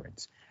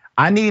anti-Karens.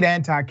 I need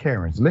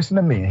anti-Karens. Listen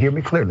to me and hear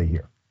me clearly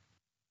here.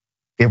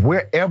 If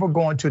we're ever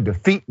going to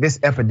defeat this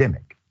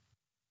epidemic,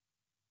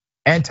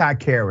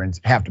 anti-Karens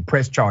have to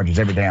press charges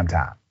every damn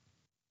time.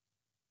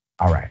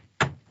 All right.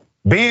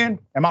 Ben,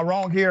 am I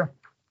wrong here?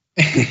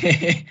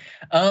 I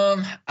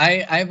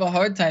have a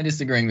hard time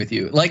disagreeing with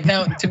you. Like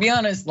now, to be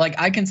honest, like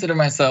I consider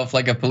myself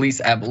like a police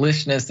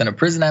abolitionist and a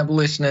prison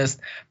abolitionist,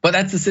 but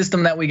that's the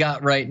system that we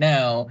got right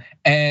now.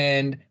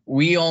 And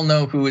we all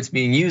know who it's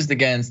being used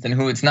against and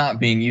who it's not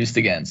being used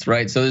against,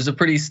 right? So there's a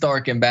pretty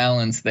stark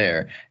imbalance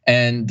there.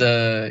 And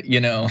but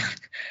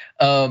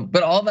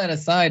all that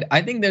aside,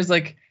 I think there's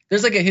like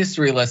a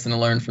history lesson to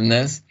learn from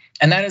this.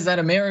 And that is that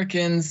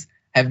Americans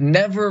have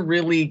never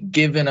really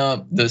given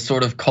up the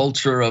sort of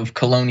culture of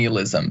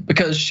colonialism,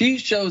 because she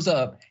shows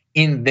up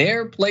in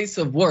their place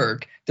of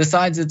work,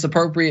 decides it's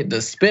appropriate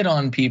to spit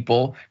on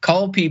people,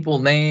 call people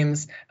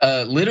names,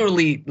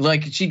 literally,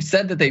 like she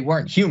said that they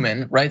weren't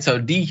human, right? So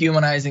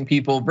dehumanizing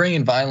people,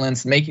 bringing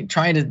violence,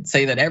 trying to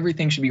say that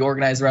everything should be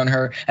organized around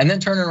her, and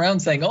then turning around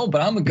saying, "Oh, but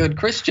I'm a good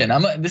Christian.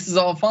 This is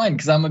all fine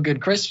because I'm a good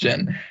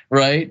Christian,"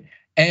 right?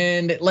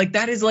 And like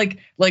that is like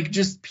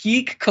just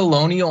peak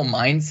colonial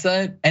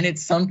mindset, and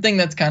it's something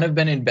that's kind of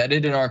been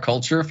embedded in our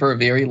culture for a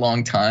very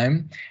long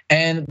time.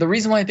 And the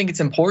reason why I think it's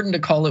important to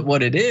call it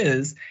what it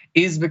is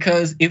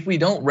because if we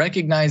don't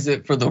recognize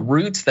it for the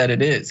roots that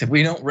it is, if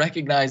we don't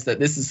recognize that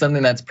this is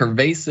something that's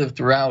pervasive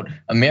throughout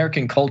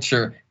American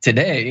culture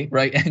today,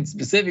 right, and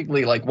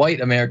specifically like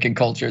white American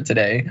culture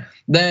today,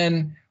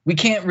 then we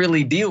can't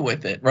really deal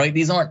with it, right?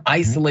 These aren't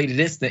isolated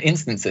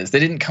instances. They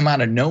didn't come out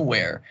of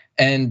nowhere.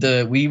 And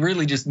we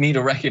really just need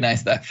to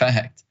recognize that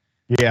fact.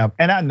 Yeah,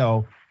 and I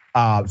know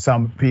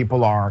some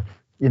people are,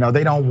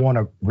 they don't want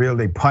to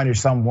really punish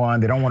someone.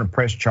 They don't want to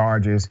press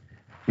charges.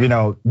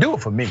 Do it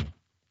for me.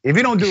 If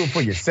you don't do it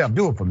for yourself,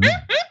 do it for me,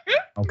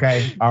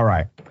 okay? All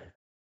right.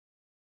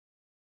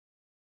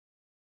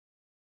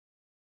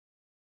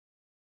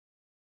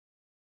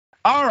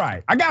 All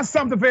right, I got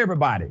something for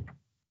everybody.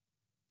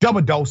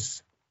 Double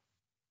dose.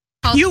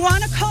 You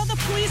want to call the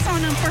police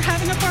on them for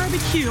having a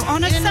barbecue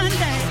on a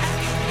Sunday.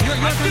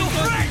 I feel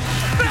free.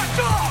 Back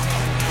off.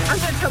 I'm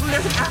going to tell them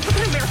there's an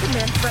African-American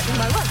man threatening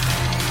my life.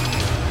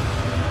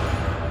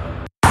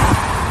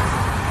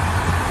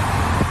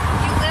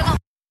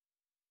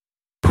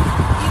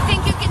 You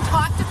think you can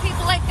talk to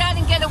people like that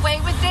and get away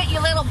with it, you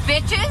little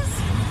bitches?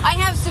 I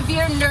have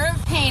severe nerve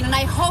pain, and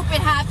I hope it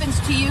happens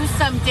to you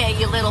someday,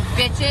 you little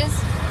bitches.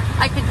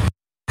 I could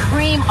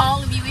cream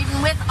all of you,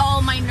 even with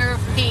all my nerve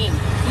pain.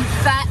 You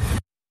fat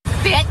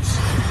bitch.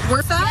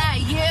 We're fat?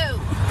 Yeah, you.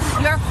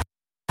 You're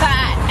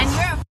fat, and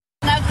you're a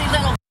ugly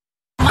little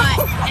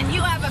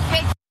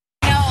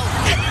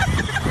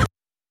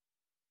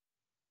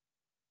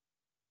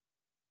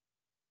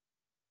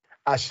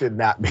I should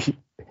not be.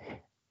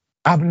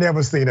 I've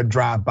never seen a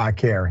drive-by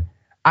Karen.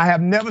 I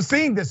have never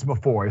seen this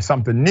before. It's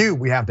something new.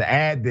 We have to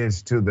add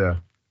this to the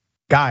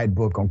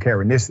guidebook on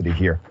Karenicity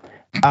here.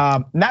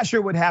 Not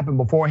sure what happened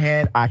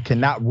beforehand. I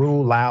cannot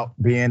rule out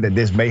being that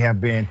this may have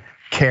been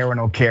Karen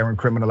on Karen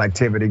criminal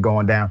activity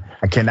going down.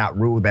 I cannot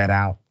rule that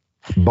out.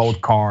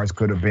 Both cars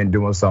could have been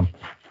doing some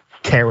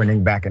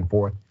Karening back and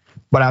forth.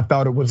 But I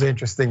thought it was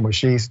interesting when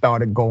she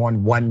started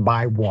going one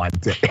by one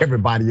to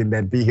everybody in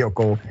that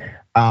vehicle,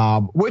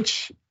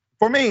 which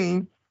for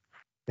me,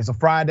 it's a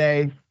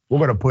Friday. We're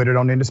gonna put it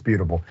on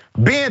Indisputable.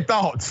 Ben,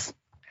 thoughts?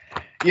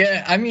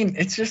 Yeah, I mean,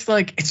 it's just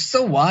like, it's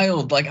so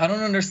wild. Like, I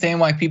don't understand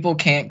why people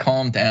can't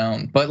calm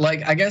down. But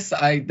like, I guess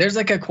there's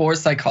like a core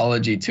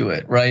psychology to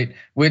it, right?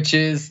 Which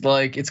is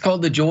like, it's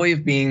called the joy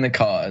of being the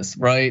cause,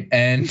 right?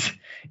 And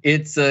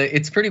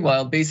it's pretty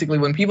wild. Basically,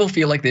 when people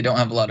feel like they don't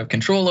have a lot of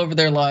control over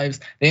their lives,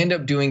 they end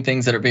up doing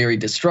things that are very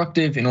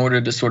destructive in order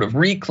to sort of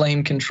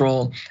reclaim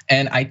control.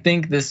 And I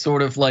think this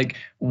sort of like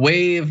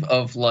wave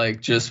of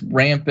like just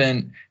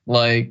rampant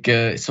like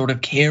sort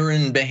of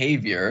Karen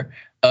behavior,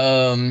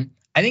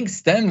 I think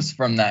stems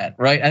from that,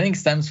 right? I think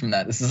stems from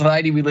that. The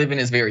society we live in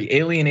is very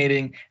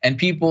alienating, and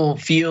people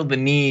feel the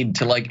need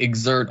to like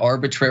exert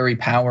arbitrary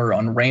power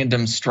on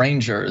random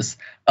strangers.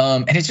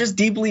 And it's just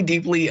deeply,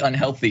 deeply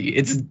unhealthy.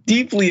 It's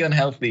deeply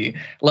unhealthy.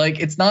 Like,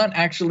 it's not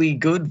actually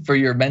good for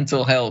your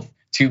mental health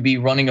to be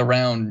running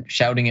around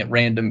shouting at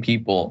random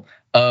people,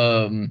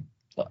 from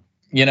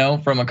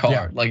a car.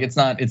 Yeah. Like, it's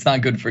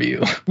not good for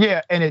you.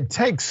 Yeah, and it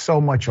takes so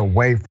much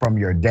away from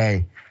your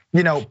day.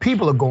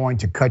 People are going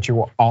to cut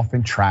you off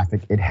in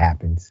traffic. It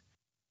happens.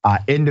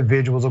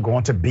 Individuals are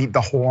going to beat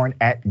the horn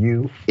at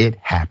you. It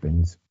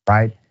happens,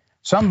 right?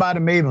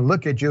 Somebody may even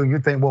look at you and you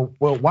think,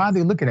 well, why are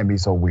they looking at me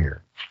so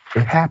weird?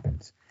 It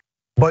happens.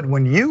 But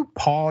when you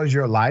pause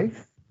your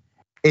life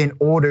in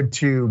order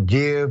to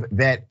give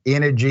that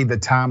energy the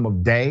time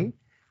of day,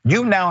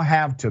 you now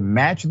have to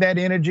match that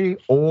energy,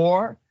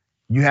 or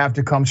you have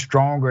to come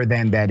stronger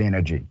than that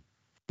energy.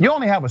 You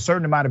only have a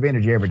certain amount of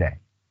energy every day.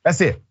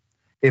 That's it.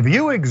 If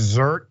you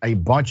exert a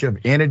bunch of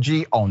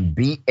energy on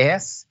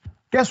BS,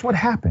 guess what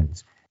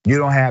happens? You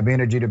don't have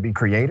energy to be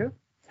creative.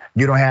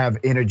 You don't have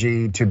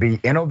energy to be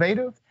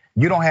innovative.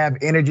 You don't have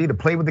energy to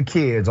play with the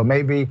kids, or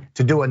maybe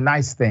to do a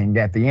nice thing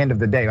at the end of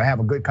the day, or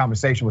have a good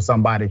conversation with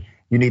somebody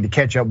you need to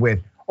catch up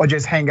with, or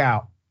just hang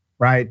out,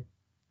 right?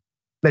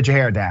 Let your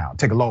hair down,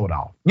 take a load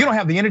off. You don't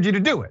have the energy to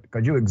do it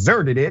because you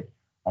exerted it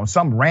on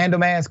some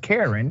random ass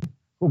Karen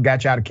who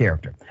got you out of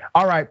character.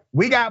 All right,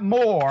 we got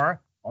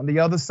more. On the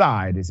other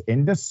side is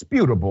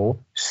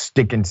Indisputable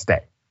Stick and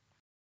Stay.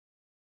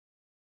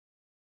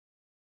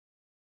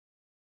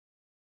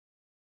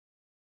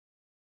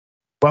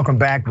 Welcome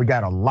back. We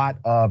got a lot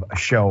of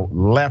show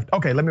left.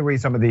 Okay, let me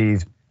read some of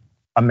these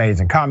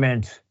amazing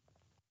comments.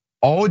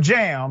 Old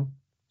Jam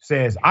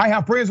says, I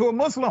have friends who are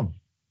Muslim.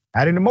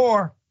 Not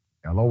anymore.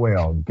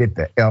 LOL, get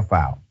the F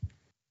out.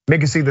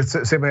 Make you see the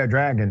Silverhead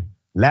Dragon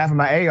laughing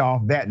my A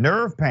off. That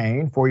nerve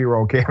pain,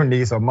 4-year-old Karen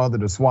needs her mother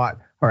to swat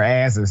her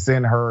ass and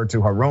send her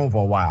to her room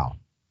for a while.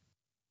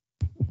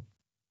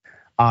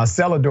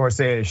 Celador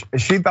says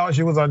she thought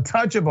she was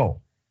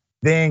untouchable,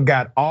 then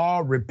got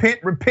all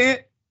repent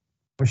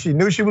when she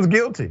knew she was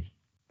guilty.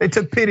 They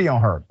took pity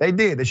on her. They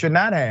did. They should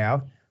not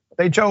have, but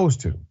they chose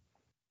to.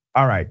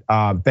 All right,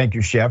 thank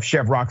you, Chef.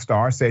 Chef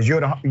Rockstar says you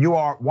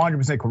are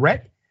 100%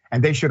 correct,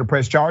 and they should have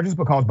pressed charges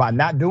because by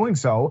not doing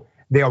so,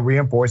 they are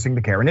reinforcing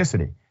the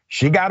Karenicity.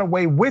 She got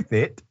away with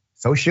it,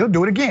 so she'll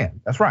do it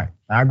again. That's right,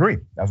 I agree.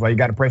 That's why you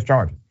got to press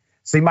charges.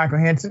 C. Michael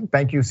Henson,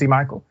 thank you, C.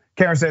 Michael.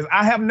 Karen says,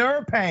 I have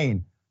nerve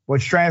pain,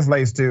 which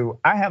translates to,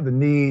 I have the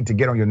need to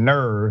get on your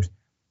nerves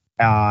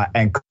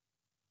and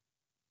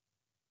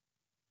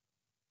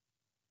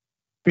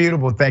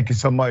beautiful. Thank you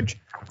so much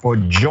for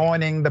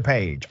joining the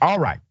page. All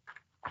right.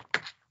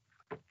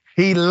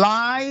 He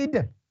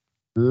lied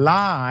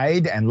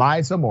and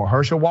lied some more.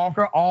 Herschel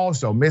Walker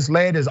also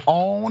misled his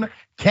own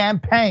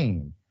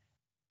campaign.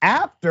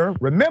 After,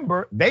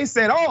 remember, they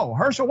said, oh,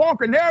 Herschel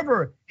Walker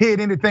never hid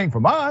anything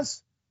from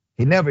us.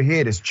 He never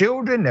hid his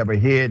children, never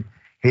hid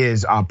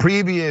his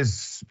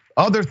previous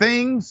other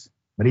things,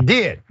 but he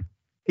did.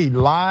 He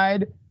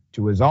lied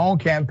to his own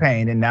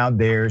campaign, and now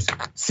there's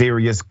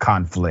serious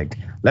conflict.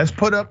 Let's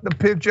put up the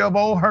picture of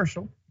old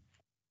Herschel,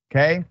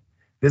 okay?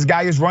 This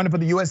guy is running for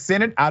the US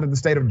Senate out of the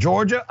state of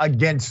Georgia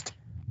against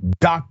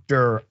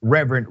Dr.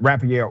 Reverend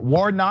Raphael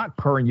Warnock,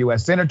 current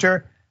US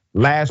Senator.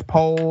 Last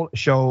poll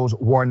shows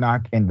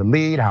Warnock in the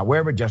lead.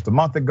 However, just a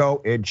month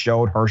ago, it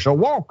showed Herschel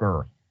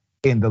Walker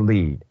in the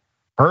lead.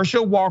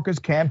 Herschel Walker's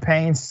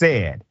campaign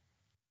said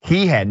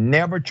he had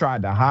never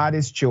tried to hide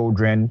his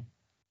children,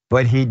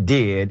 but he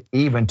did,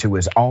 even to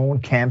his own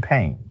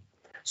campaign.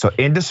 So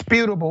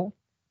Indisputable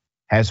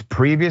has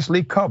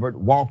previously covered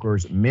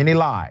Walker's many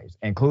lies,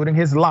 including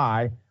his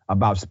lie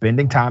about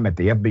spending time at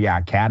the FBI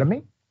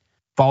Academy,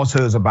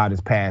 falsehoods about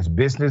his past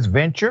business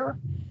venture.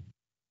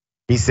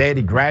 He said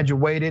he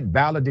graduated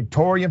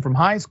valedictorian from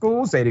high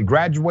school, said he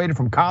graduated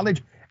from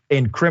college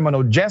in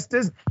criminal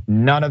justice.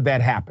 None of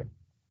that happened.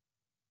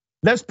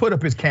 Let's put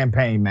up his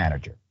campaign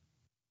manager.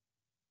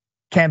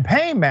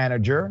 Campaign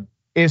manager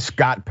is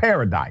Scott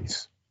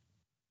Paradise.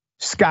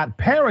 Scott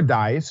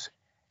Paradise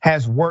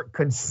has worked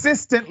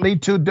consistently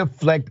to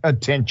deflect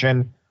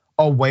attention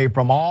away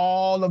from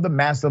all of the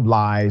massive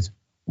lies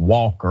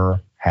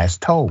Walker has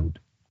told.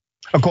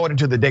 According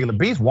to the Daily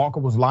Beast, Walker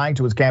was lying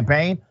to his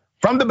campaign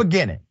from the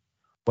beginning.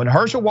 When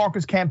Herschel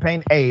Walker's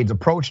campaign aides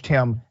approached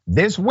him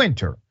this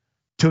winter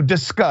to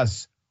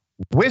discuss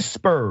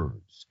whispers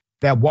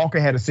that Walker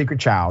had a secret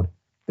child,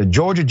 the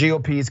Georgia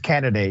GOP's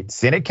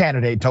Senate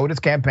candidate told his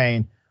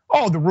campaign,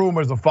 "Oh, the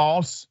rumors are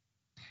false."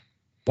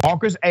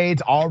 Walker's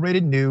aides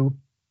already knew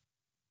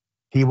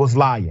he was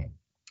lying.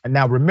 And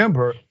now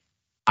remember,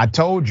 I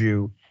told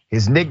you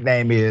his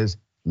nickname is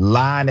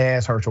Lying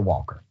Ass Herschel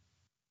Walker,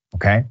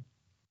 okay?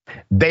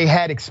 They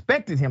had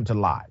expected him to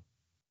lie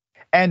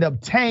and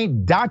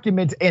obtained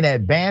documents in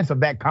advance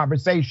of that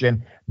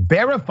conversation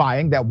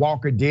verifying that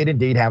Walker did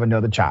indeed have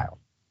another child.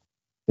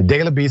 The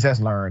Daily Beast has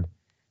learned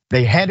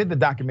they handed the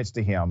documents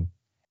to him,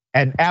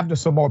 and after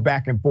some more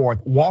back and forth,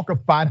 Walker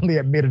finally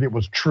admitted it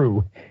was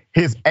true.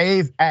 His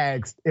aides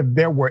asked if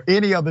there were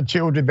any other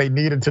children they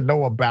needed to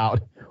know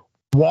about.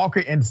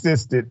 Walker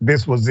insisted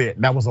this was it.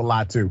 That was a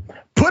lie too.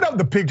 Put up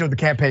the picture of the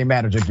campaign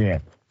manager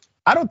again.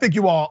 I don't think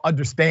you all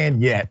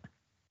understand yet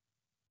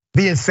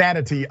the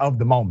insanity of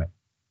the moment.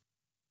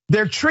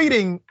 They're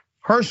treating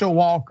Herschel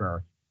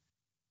Walker,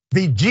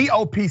 the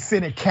GOP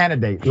Senate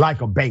candidate,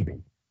 like a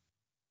baby.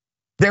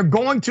 They're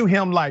going to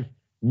him like,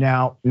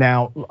 now,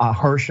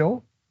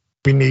 Herschel,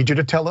 we need you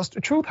to tell us the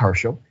truth,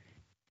 Herschel.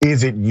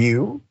 Is it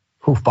you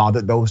who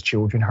fathered those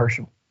children,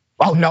 Herschel?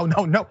 Oh, no,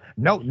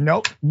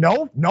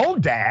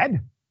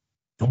 Dad.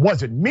 It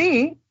wasn't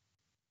me.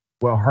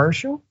 Well,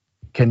 Herschel,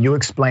 can you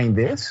explain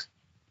this?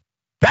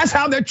 That's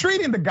how they're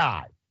treating the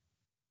guy.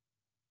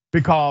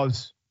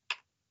 Because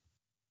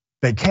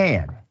they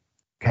can,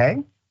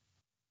 okay?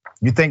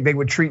 You think they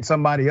would treat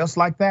somebody else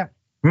like that?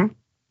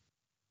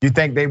 You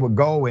think they would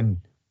go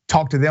and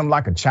talk to them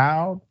like a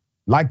child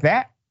like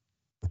that?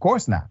 Of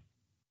course not.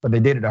 But they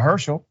did it to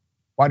Herschel.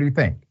 Why do you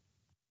think?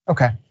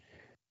 Okay.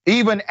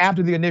 Even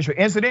after the initial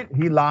incident,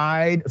 he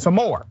lied some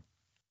more.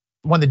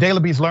 When the Daily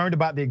Beast learned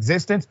about the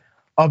existence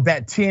of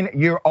that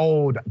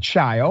 10-year-old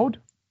child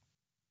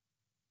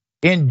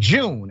in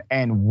June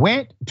and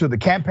went to the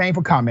campaign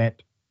for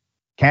comment,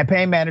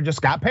 campaign manager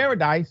Scott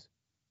Paradise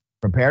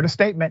prepared a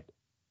statement.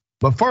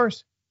 But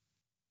first,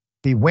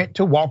 he went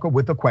to Walker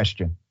with a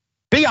question.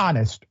 Be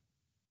honest.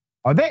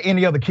 Are there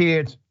any other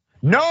kids?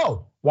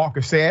 No,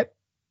 Walker said.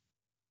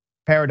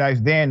 Paradise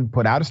then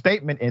put out a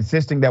statement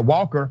insisting that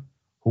Walker,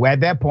 who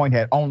at that point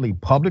had only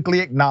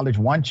publicly acknowledged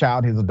one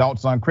child, his adult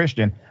son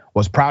Christian,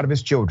 was proud of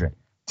his children.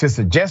 To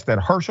suggest that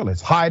Herschel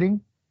is hiding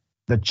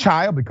the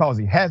child because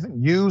he hasn't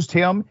used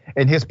him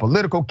in his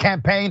political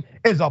campaign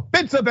is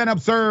offensive and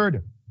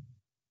absurd,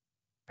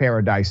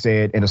 Paradise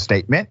said in a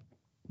statement.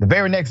 The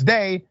very next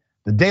day,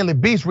 the Daily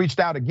Beast reached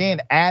out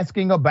again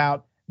asking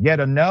about yet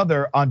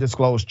another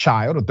undisclosed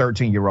child, a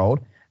 13-year-old.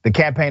 The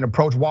campaign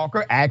approached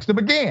Walker, asked him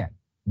again.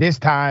 This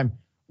time,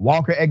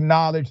 Walker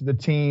acknowledged the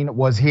teen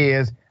was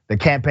his. The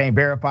campaign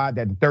verified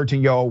that the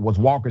 13-year-old was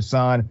Walker's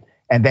son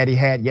and that he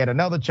had yet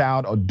another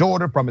child, a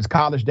daughter from his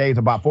college days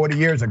about 40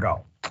 years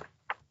ago.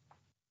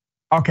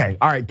 Okay,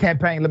 all right,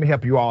 campaign, let me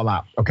help you all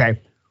out,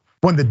 okay?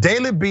 When the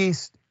Daily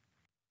Beast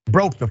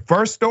broke the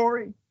first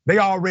story, they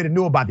already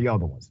knew about the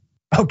other ones,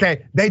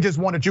 okay? They just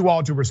wanted you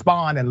all to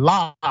respond and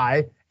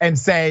lie and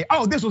say,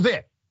 oh, this was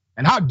it.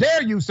 And how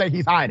dare you say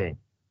he's hiding?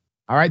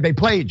 All right, they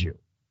played you,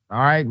 all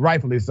right?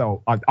 Rightfully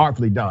so,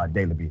 artfully done,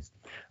 Daily Beast.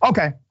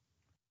 Okay,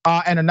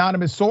 an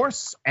anonymous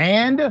source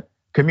and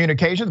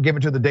communications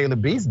given to the Daily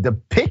Beast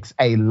depicts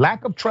a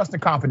lack of trust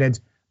and confidence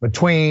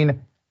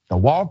between the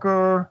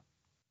Walker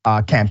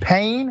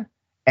campaign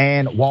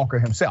and Walker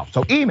himself.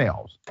 So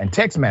emails and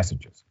text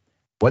messages,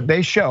 what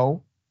they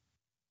show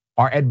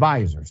are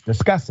advisors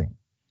discussing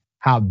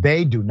how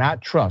they do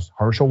not trust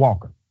Herschel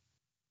Walker,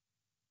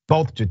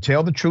 both to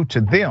tell the truth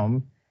to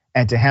them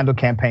and to handle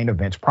campaign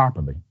events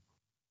properly,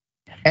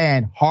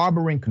 and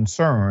harboring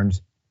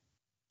concerns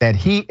that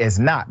he is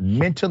not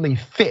mentally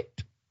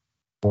fit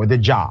for the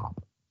job.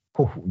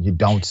 You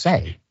don't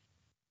say.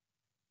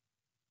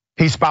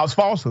 He spouts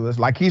falsehoods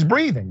like he's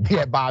breathing, the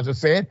advisor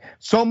said,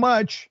 so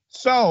much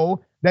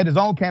so that his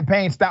own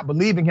campaign stopped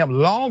believing him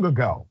long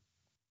ago.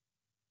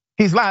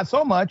 He's lied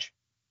so much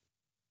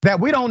that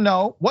we don't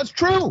know what's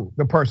true,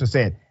 the person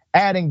said,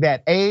 adding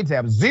that aides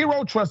have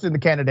zero trust in the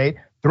candidate.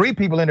 3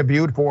 people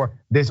interviewed for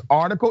this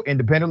article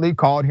independently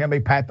called him a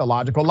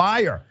pathological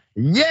liar.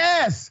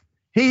 Yes,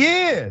 he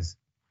is.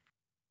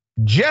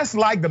 Just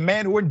like the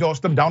man who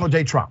endorsed him, Donald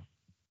J. Trump.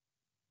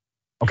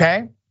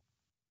 Okay?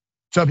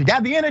 So if you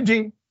got the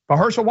energy for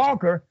Herschel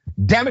Walker,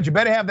 damn it, you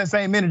better have that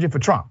same energy for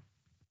Trump.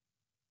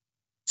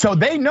 So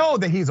they know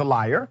that he's a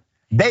liar.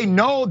 They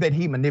know that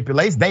he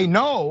manipulates. They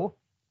know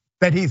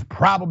that he's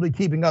probably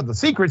keeping other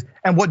secrets.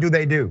 And what do?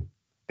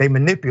 They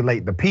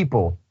manipulate the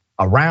people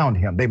around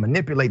him. They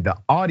manipulate the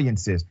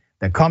audiences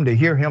that come to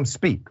hear him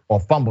speak or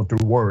fumble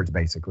through words,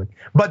 basically.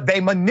 But they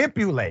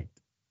manipulate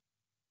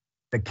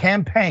the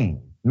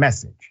campaign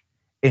message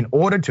in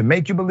order to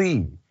make you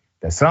believe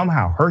that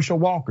somehow Herschel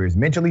Walker is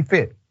mentally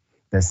fit,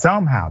 that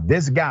somehow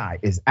this guy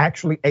is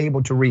actually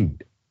able to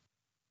read.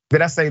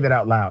 Did I say that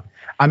out loud?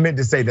 I meant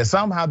to say that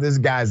somehow this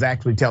guy is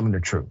actually telling the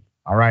truth,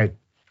 all right?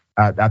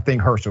 I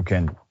think Herschel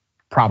can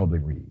probably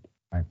read,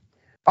 right?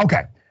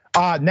 Okay,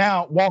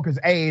 now Walker's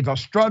aides are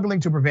struggling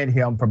to prevent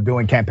him from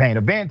doing campaign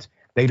events.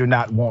 They do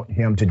not want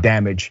him to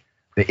damage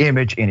the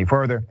image any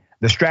further.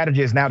 The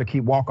strategy is now to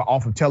keep Walker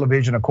off of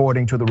television,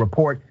 according to the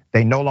report.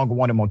 They no longer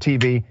want him on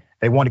TV.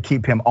 They want to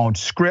keep him on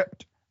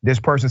script, this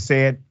person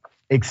said,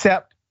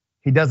 except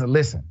he doesn't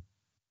listen.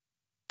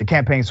 The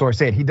campaign source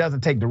said he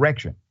doesn't take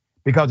direction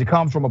because he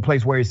comes from a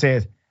place where he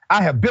says,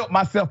 I have built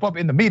myself up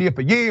in the media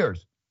for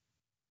years.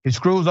 He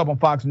screws up on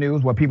Fox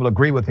News where people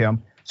agree with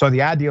him. So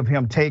the idea of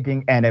him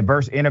taking an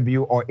adverse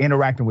interview or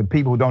interacting with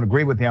people who don't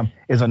agree with him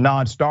is a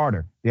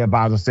non-starter, the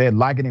advisor said,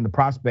 likening the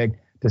prospect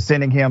to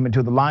sending him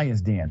into the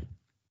lion's den.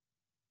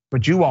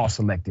 But you all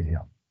selected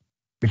him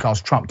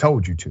because Trump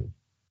told you to,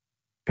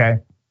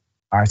 okay?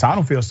 All right, so I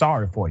don't feel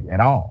sorry for you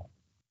at all,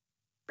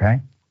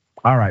 okay?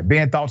 All right,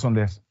 Ben, thoughts on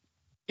this?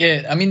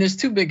 Yeah, I mean, there's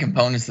two big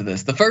components to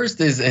this. The first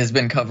has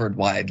been covered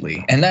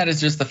widely, and that is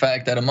just the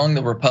fact that among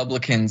the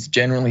Republicans,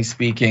 generally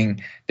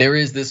speaking, there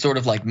is this sort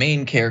of like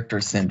main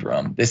character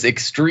syndrome, this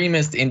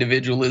extremist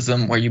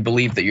individualism where you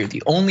believe that you're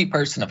the only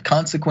person of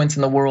consequence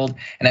in the world,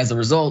 and as a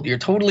result, you're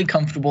totally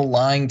comfortable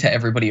lying to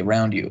everybody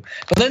around you.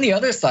 But then the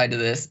other side of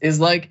this is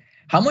like,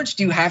 how much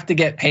do you have to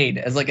get paid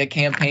as like a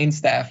campaign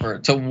staffer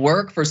to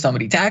work for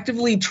somebody, to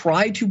actively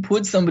try to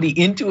put somebody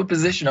into a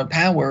position of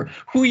power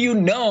who you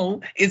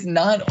know is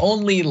not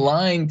only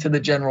lying to the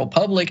general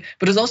public,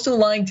 but is also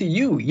lying to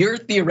you? You're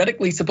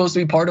theoretically supposed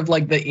to be part of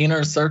like the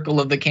inner circle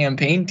of the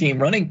campaign team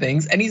running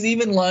things, and he's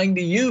even lying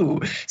to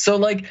you. So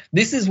like,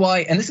 this is why,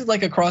 and this is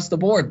like across the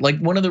board, like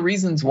one of the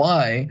reasons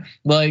why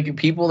like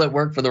people that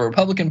work for the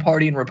Republican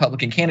Party and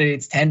Republican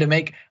candidates tend to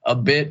make a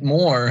bit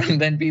more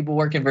than people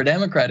working for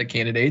Democratic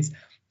candidates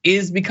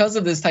is because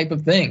of this type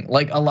of thing.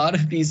 Like a lot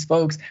of these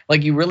folks,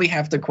 like you really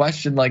have to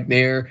question like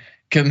their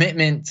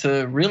commitment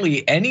to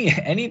really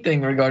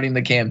anything regarding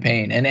the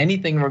campaign and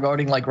anything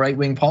regarding like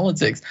right-wing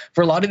politics.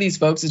 For a lot of these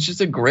folks, it's just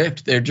a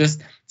grift. They're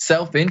just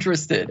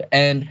self-interested.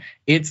 And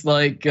it's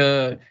like,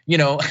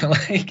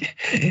 like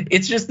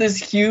it's just this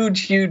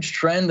huge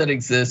trend that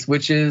exists,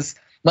 which is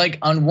like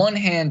on one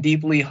hand,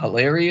 deeply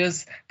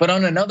hilarious, but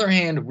on another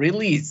hand,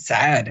 really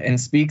sad and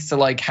speaks to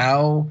like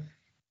how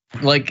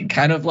like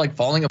kind of like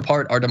falling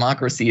apart our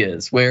democracy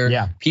is,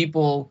 where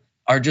people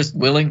are just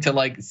willing to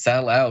like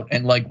sell out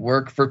and like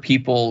work for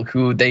people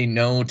who they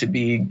know to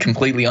be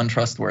completely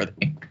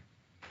untrustworthy.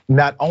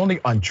 Not only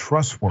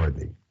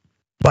untrustworthy,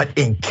 but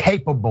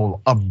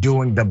incapable of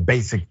doing the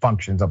basic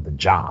functions of the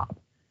job.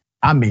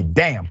 I mean,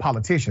 damn,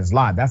 politicians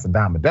lie, that's a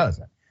dime a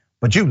dozen.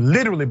 But you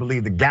literally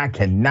believe the guy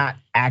cannot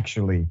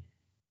actually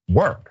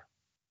work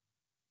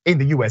in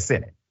the US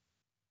Senate,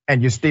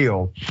 and you're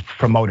still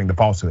promoting the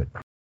falsehood.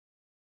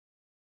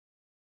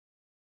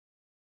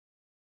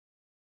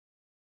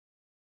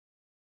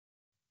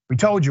 We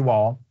told you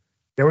all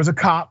there was a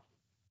cop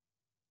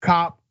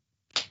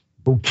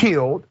who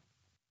killed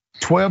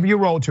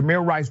 12-year-old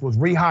Tamir Rice, was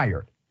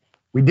rehired.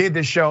 We did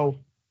this show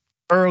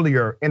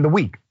earlier in the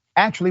week.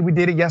 Actually, we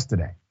did it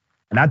yesterday.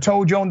 And I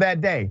told you on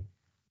that day,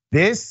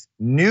 this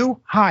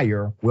new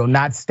hire will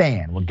not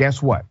stand. Well,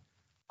 guess what?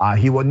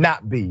 He will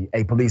not be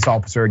a police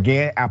officer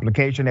again.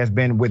 Application has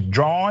been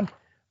withdrawn.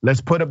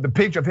 Let's put up the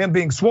picture of him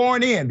being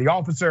sworn in. The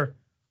officer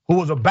who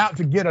was about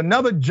to get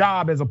another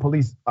job as a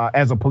police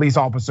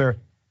officer,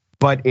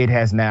 but it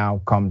has now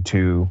come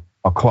to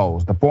a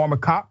close. The former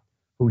cop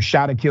who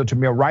shot and killed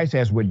Tamir Rice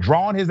has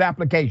withdrawn his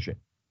application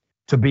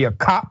to be a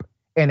cop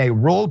in a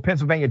rural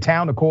Pennsylvania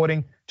town,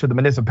 according to the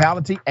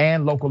municipality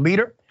and local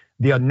leader.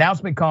 The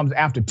announcement comes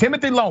after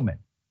Timothy Loehmann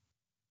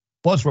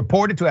was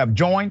reported to have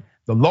joined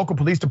the local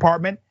police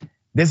department.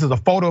 This is a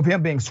photo of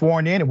him being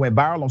sworn in. It went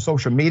viral on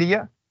social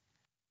media.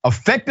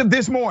 Effective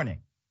this morning,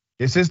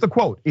 this is the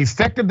quote,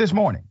 effective this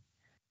morning,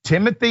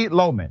 Timothy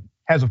Loehmann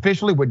has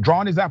officially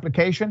withdrawn his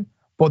application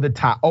for the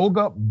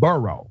Tioga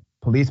Borough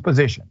police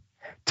position.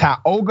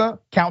 Tioga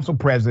Council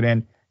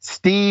President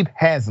Steve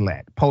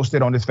Hazlett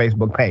posted on his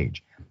Facebook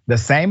page, the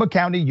same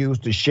account he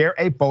used to share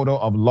a photo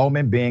of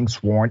Loehmann being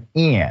sworn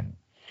in.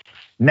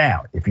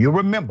 Now, if you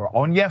remember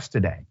on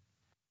yesterday,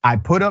 I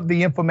put up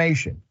the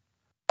information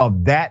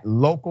of that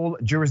local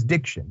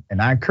jurisdiction,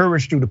 and I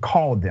encouraged you to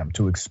call them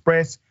to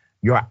express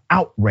your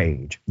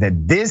outrage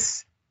that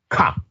this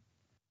cop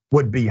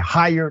would be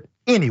hired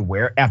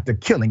anywhere after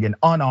killing an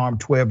unarmed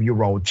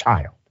 12-year-old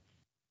child.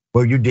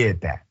 Well, you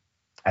did that.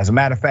 As a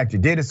matter of fact, you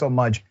did it so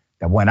much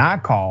that when I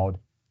called,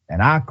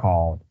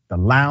 the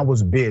line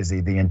was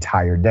busy the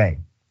entire day.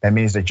 That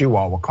means that you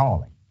all were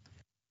calling.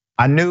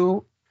 I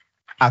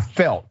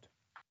felt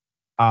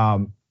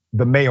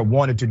the mayor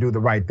wanted to do the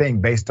right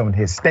thing based on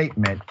his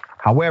statement.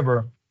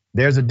 However,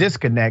 there's a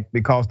disconnect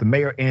because the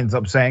mayor ends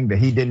up saying that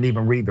he didn't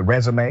even read the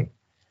resume.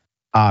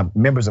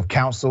 Members of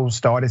council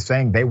started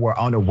saying they were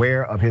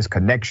unaware of his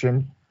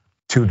connection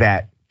to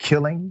that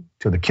killing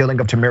of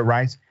Tamir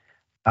Rice,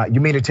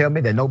 you mean to tell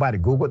me that nobody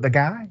Googled the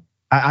guy?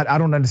 I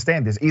don't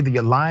understand this. Either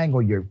you're lying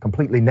or you're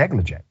completely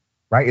negligent,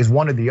 right? It's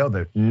one or the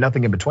other,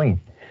 nothing in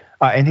between.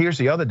 And here's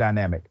the other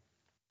dynamic.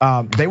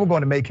 They were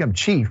going to make him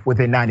chief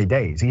within 90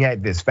 days. He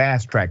had this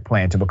fast track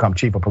plan to become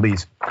chief of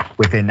police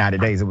within 90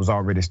 days. It was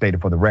already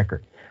stated for the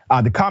record.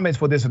 The comments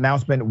for this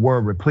announcement were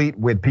replete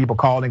with people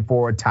calling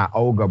for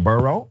Tioga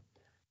Borough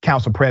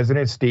Council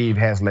President Steve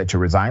Hazlett to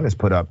resign. Let's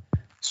put up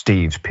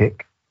Steve's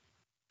pick.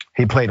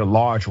 He played a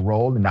large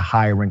role in the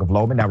hiring of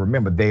Loehmann. Now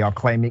remember, they are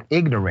claiming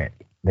ignorant.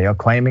 They are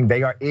claiming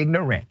they are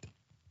ignorant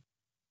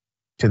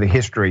to the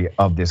history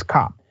of this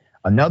cop.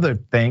 Another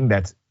thing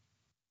that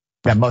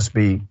must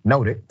be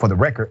noted for the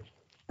record,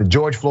 the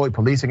George Floyd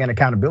Policing and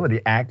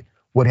Accountability Act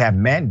would have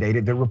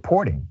mandated the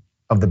reporting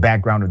of the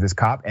background of this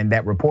cop, and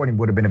that reporting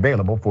would have been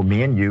available for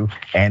me and you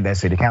and that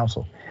city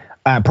council.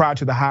 Prior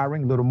to the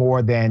hiring, a little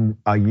more than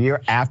a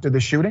year after the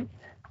shooting,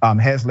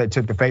 Hazlett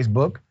took to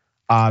Facebook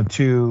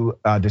to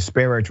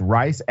disparage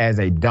Rice as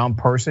a dumb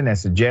person and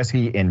suggest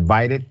he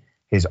invited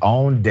his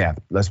own death.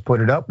 Let's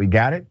put it up, we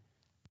got it.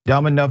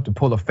 Dumb enough to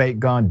pull a fake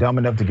gun, dumb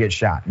enough to get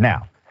shot.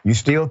 Now, you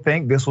still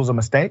think this was a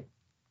mistake?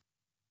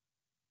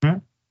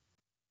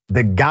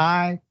 The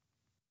guy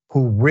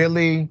who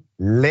really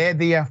led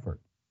the effort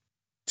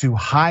to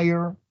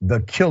hire the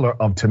killer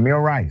of Tamir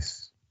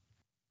Rice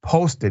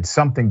posted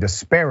something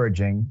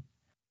disparaging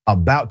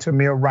about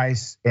Tamir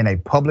Rice in a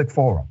public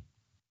forum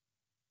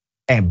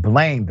and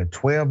blamed the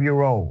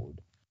 12-year-old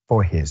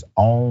for his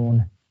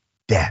own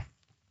death,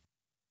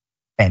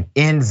 and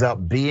ends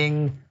up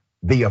being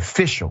the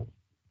official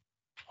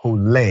who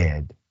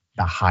led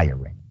the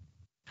hiring.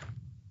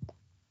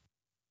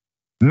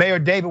 Mayor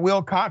David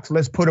Wilcox,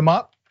 let's put him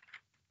up,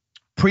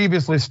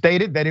 previously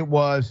stated that it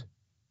was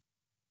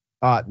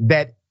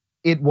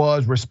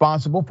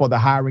responsible for the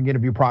hiring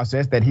interview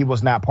process, that he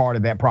was not part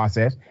of that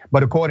process.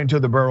 But according to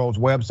the borough's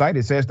website,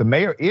 it says the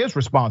mayor is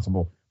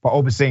responsible for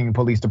overseeing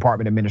police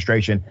department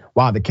administration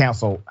while the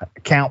council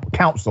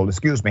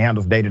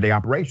handles day-to-day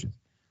operations.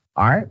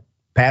 All right,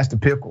 pass the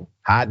pickle,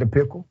 hide the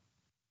pickle.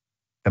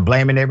 They're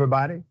blaming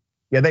everybody.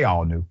 Yeah, they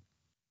all knew.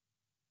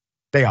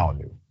 They all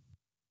knew,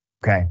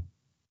 okay?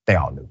 They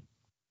all knew.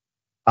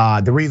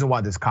 The reason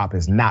why this cop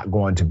is not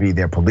going to be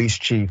their police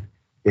chief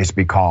is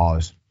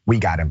because we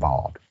got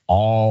involved.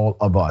 All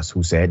of us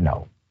who said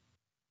no.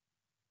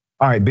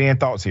 All right, Ben,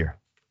 thoughts here?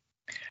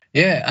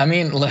 Yeah, I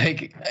mean,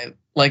 like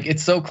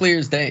it's so clear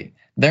as day.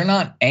 They're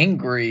not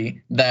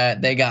angry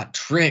that they got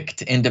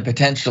tricked into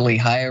potentially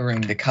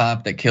hiring the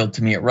cop that killed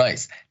Tamir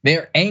Rice.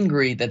 They're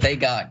angry that they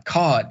got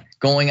caught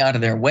going out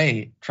of their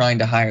way trying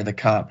to hire the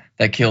cop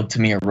that killed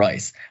Tamir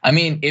Rice. I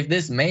mean, if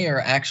this mayor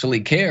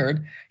actually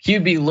cared,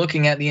 he'd be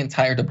looking at the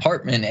entire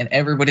department and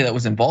everybody that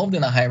was involved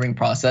in the hiring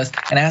process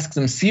and ask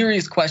them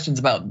serious questions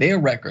about their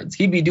records.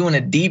 He'd be doing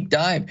a deep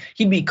dive.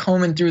 He'd be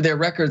combing through their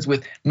records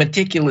with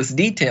meticulous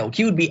detail.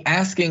 He would be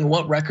asking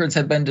what records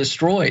had been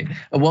destroyed,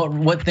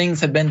 what things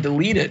had been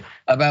deleted,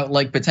 about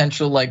like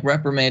potential like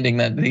reprimanding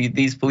that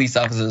these police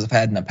officers have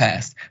had in the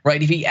past,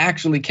 right? If he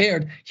actually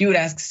cared, he would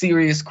ask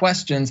serious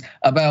questions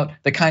about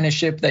the kind of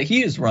ship that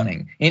he is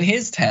running in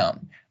his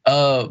town.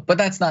 But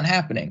that's not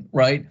happening,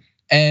 right?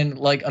 And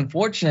like,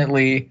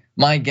 unfortunately,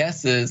 my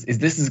guess is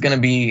this is gonna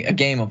be a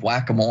game of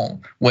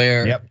whack-a-mole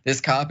where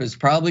this cop is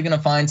probably gonna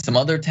find some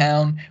other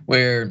town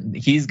where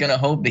he's gonna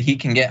hope that he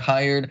can get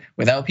hired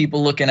without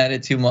people looking at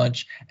it too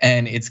much.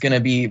 And it's gonna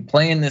be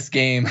playing this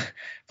game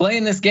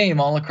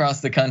all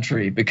across the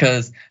country,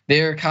 because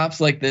there are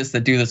cops like this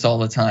that do this all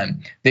the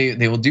time.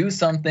 They will do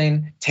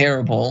something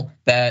terrible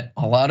that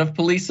a lot of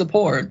police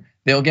support.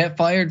 They'll get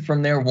fired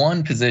from their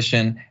one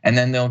position and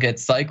then they'll get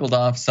cycled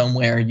off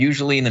somewhere,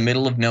 usually in the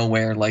middle of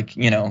nowhere, like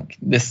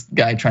this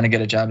guy trying to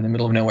get a job in the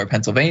middle of nowhere,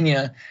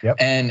 Pennsylvania,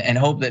 and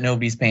hope that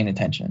nobody's paying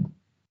attention.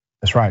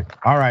 That's right.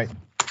 All right.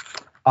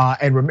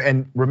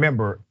 And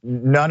remember,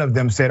 none of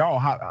them said, "Oh,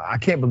 I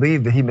can't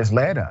believe that he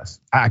misled us.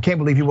 I can't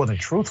believe he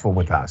wasn't truthful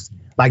with us."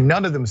 Like,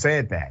 none of them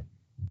said that.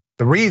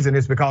 The reason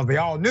is because they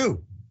all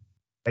knew.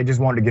 They just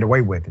wanted to get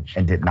away with it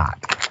and did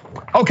not.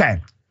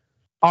 Okay.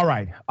 All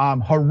right.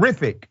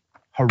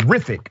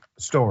 Horrific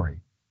story.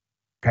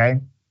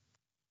 Okay.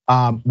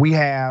 We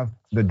have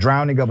the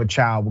drowning of a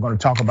child. We're going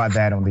to talk about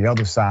that on the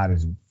other side.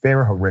 It's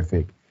very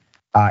horrific,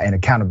 and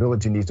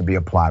accountability needs to be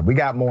applied. We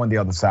got more on the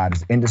other side.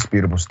 It's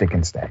indisputable. Stick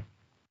and stay.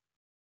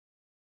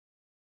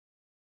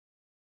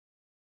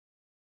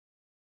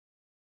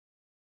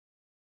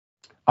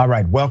 All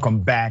right,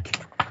 welcome back.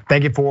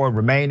 Thank you for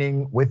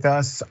remaining with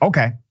us.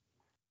 Okay,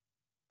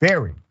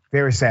 very,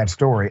 very sad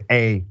story.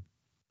 A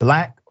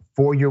Black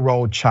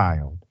 4-year-old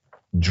child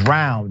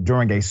drowned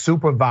during a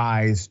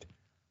supervised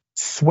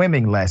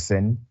swimming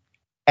lesson,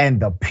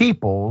 and the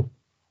people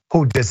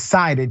who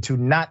decided to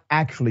not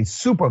actually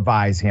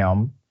supervise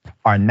him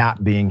are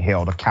not being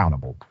held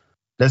accountable.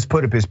 Let's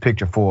put up his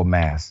picture full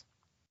mass.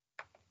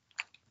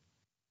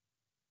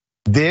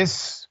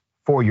 This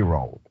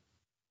 4-year-old,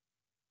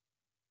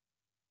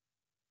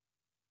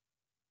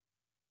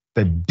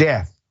 the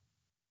death,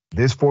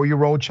 this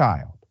 4-year-old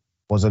child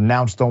was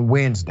announced on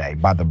Wednesday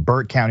by the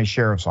Burt County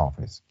Sheriff's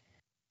Office.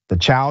 The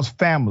child's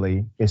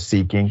family is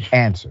seeking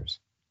answers.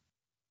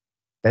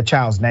 That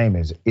child's name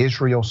is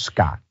Israel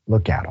Scott.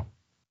 Look at him.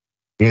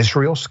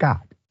 Israel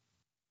Scott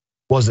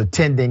was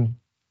attending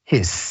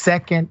his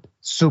second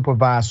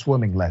supervised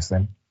swimming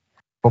lesson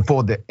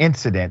before the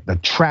incident, the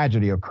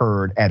tragedy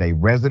occurred at a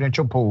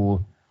residential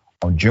pool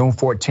on June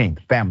 14th.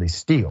 Family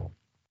still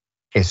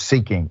is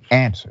seeking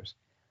answers.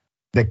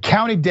 The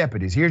county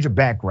deputies, here's your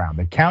background.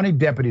 The county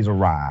deputies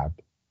arrived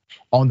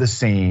on the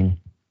scene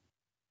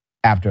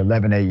after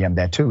 11 a.m.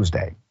 that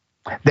Tuesday.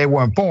 They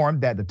were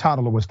informed that the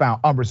toddler was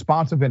found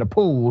unresponsive in a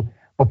pool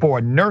before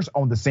a nurse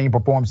on the scene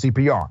performed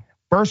CPR.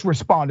 First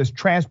responders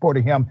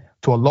transported him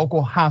to a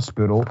local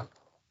hospital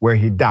where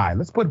he died.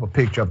 Let's put up a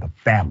picture of the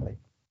family.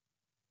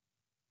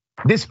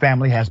 This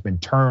family has been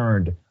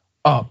turned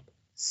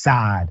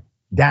upside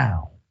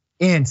down,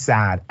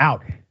 inside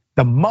out.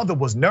 The mother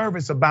was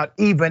nervous about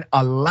even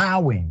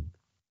allowing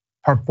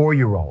her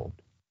 4-year-old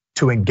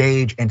to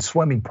engage in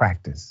swimming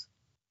practice.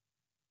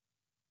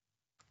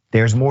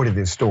 There's more to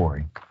this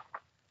story.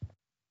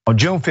 On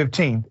June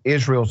 15th,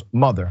 Israel's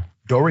mother,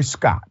 Doris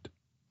Scott,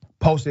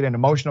 posted an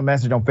emotional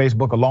message on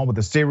Facebook along with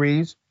a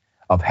series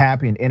of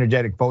happy and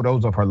energetic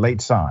photos of her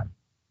late son.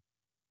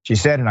 She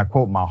said, and I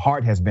quote, "My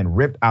heart has been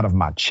ripped out of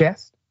my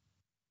chest.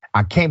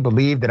 I can't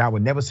believe that I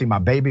would never see my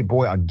baby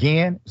boy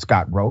again,"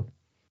 Scott wrote.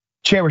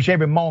 "Cherish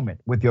every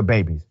moment with your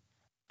babies.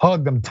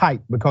 Hug them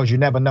tight because you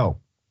never know.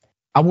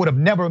 I would have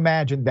never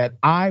imagined that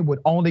I would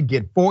only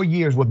get 4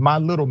 years with my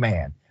little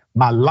man.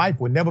 My life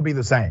would never be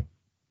the same."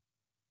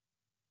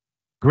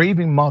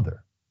 Grieving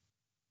mother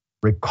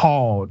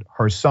recalled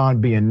her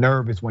son being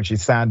nervous when she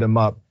signed him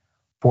up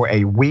for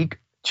a week,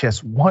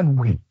 just 1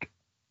 week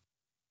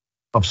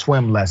of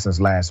swim lessons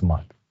last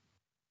month.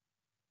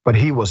 But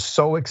he was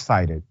so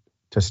excited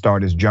to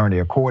start his journey,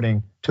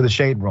 according to the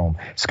Shade Room.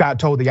 Scott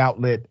told the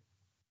outlet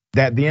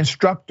that the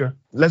instructor,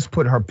 let's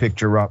put her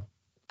picture up.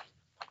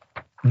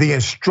 The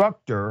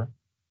instructor,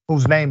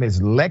 whose name is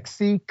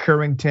Lexi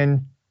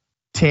Currington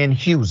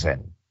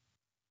Tenhusen,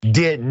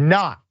 did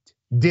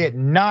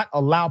not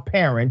allow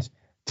parents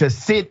to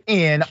sit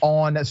in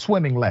on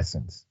swimming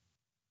lessons.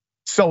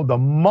 So the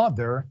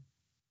mother,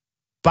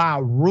 by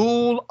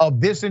rule of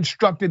this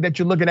instructor that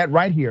you're looking at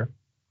right here,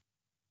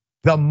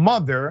 the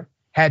mother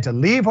had to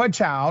leave her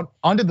child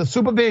under the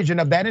supervision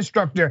of that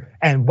instructor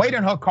and wait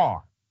in her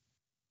car.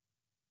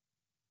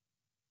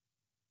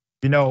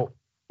 You know,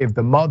 if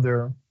the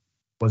mother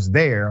was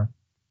there,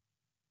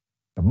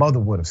 the mother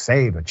would have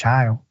saved a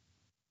child.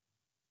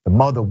 The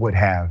mother would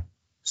have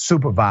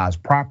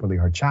supervised properly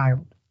her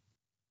child.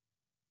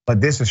 But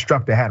this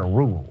instructor had a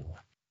rule.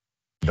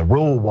 The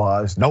rule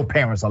was no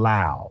parents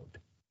allowed.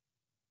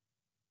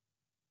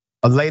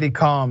 A lady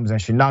comes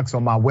and she knocks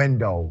on my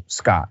window,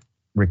 Scott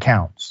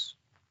recounts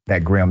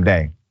that grim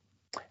day.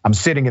 I'm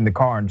sitting in the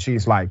car and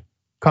she's like,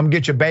 "Come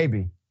get your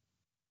baby."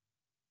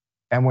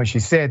 And when she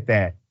said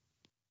that,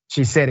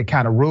 she said it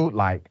kind of rude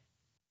like.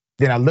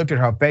 Then I looked at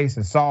her face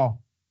and saw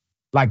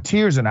like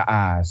tears in her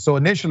eyes. So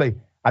initially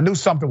I knew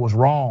something was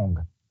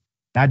wrong.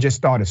 And I just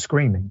started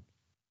screaming.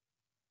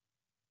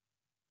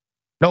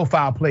 No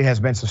foul play has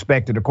been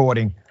suspected,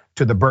 according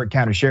to the Burt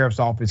County Sheriff's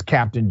Office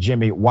Captain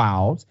Jimmy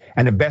Wiles.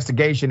 An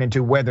investigation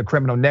into whether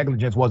criminal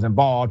negligence was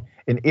involved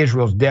in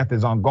Israel's death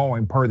is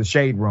ongoing, per the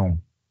Shade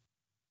Room.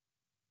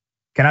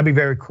 Can I be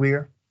very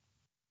clear?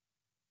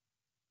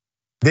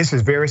 This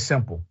is very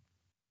simple.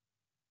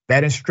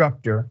 That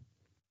instructor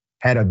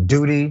had a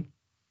duty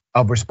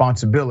of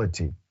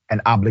responsibility,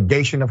 an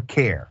obligation of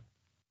care.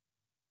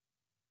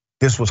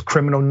 This was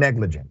criminal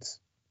negligence.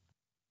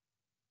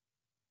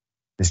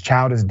 This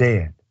child is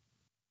dead.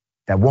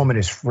 That woman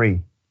is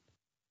free.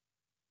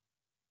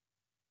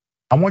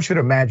 I want you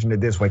to imagine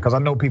it this way, because I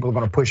know people are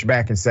going to push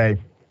back and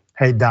say,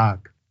 "Hey,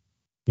 Doc,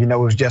 you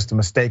know, it was just a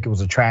mistake. It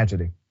was a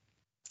tragedy."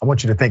 I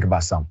want you to think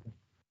about something.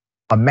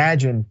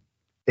 Imagine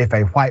if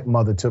a white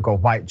mother took a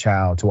white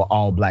child to an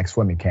all-black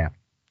swimming camp.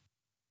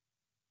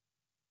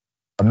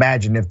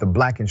 Imagine if the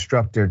black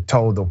instructor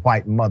told the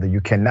white mother,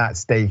 "You cannot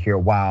stay here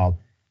while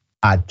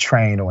I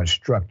train or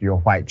instruct your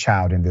white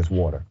child in this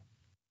water."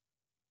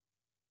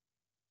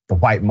 The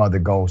white mother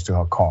goes to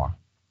her car.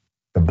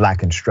 The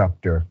black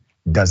instructor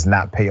does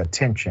not pay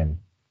attention,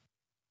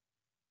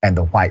 and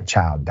the white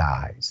child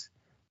dies.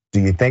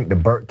 Do you think the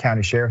Burt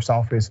County Sheriff's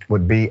Office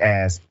would be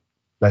as,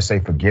 let's say,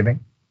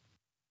 forgiving?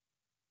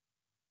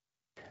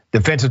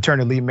 Defense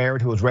attorney Lee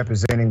Merritt, who was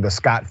representing the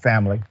Scott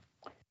family,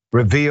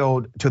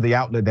 revealed to the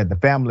outlet that the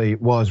family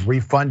was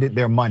refunded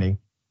their money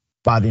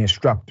by the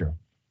instructor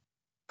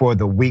for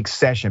the week's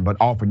session, but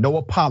offered no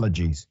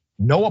apologies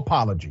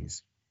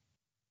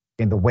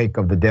in the wake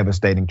of the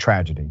devastating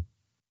tragedy.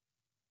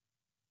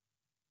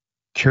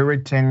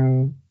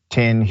 Currington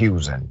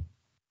Tenhusen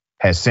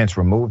has since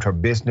removed her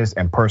business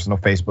and personal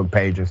Facebook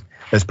pages.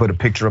 Let's put a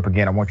picture up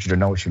again. I want you to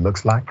know what she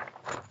looks like,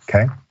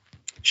 okay?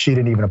 She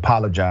didn't even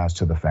apologize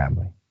to the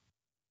family.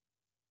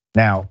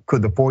 Now,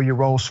 could the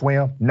 4-year-old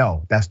swim?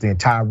 No, that's the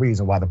entire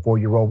reason why the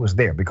 4-year-old was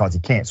there, because he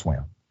can't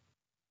swim.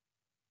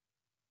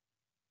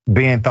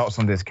 Ben, thoughts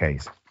on this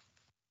case?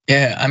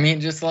 Yeah, I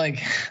mean, just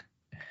like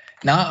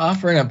not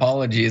offering an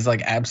apology is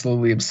like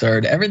absolutely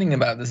absurd. Everything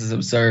about this is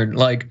absurd.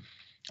 Like,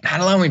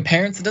 not allowing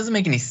parents, it doesn't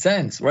make any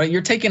sense, right?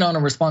 You're taking on a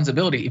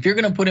responsibility. If you're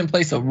gonna put in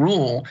place a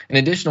rule, an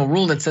additional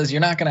rule that says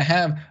you're not gonna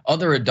have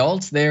other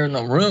adults there in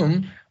the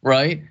room,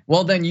 right?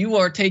 Well, then you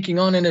are taking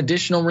on an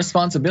additional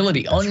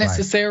responsibility,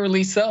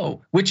 unnecessarily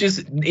so, which is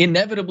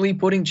inevitably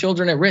putting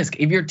children at risk.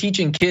 If you're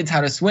teaching kids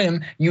how to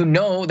swim, you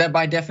know that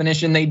by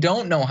definition, they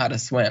don't know how to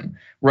swim,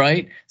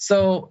 right?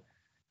 So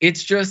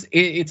it's just,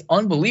 it's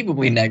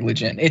unbelievably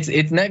negligent.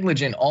 It's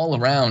negligent all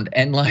around.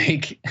 And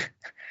like,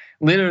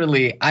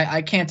 literally,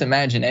 I can't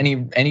imagine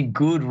any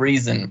good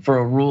reason for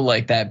a rule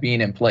like that being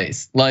in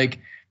place. Like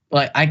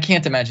I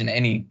can't imagine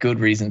any good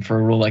reason for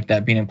a rule like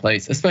that being in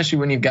place, especially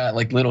when you've got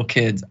like little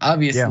kids.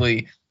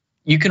 Obviously,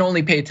 you can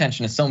only pay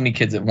attention to so many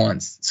kids at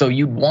once. So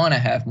you'd want to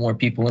have more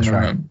people in the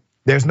room.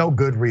 There's no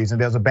good reason,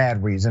 there's a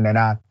bad reason. And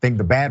I think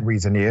the bad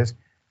reason is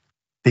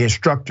the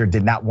instructor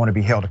did not want to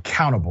be held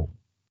accountable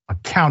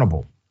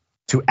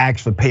to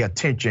actually pay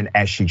attention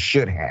as she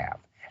should have.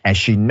 And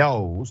she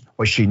knows,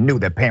 or she knew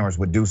that parents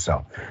would do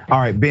so. All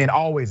right, Ben,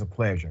 always a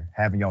pleasure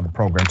having you on the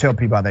program. Tell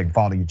people how they can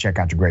follow you, check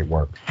out your great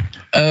work.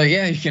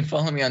 Yeah, you can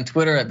follow me on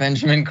Twitter at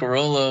Benjamin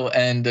Carollo,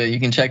 and you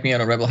can check me out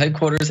at Rebel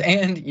Headquarters,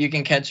 and you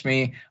can catch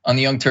me on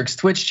the Young Turks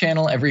Twitch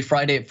channel every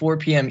Friday at 4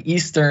 p.m.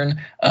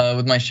 Eastern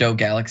with my show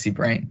Galaxy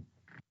Brain.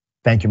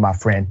 Thank you, my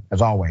friend,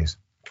 as always.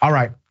 All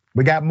right,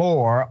 we got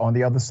more on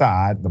the other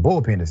side. The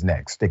bullpen is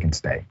next. Stick and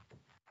stay.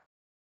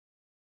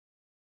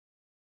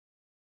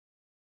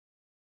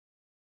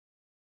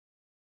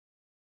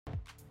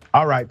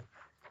 All right,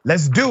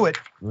 let's do it.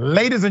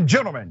 Ladies and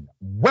gentlemen,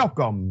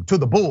 welcome to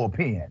the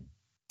bullpen.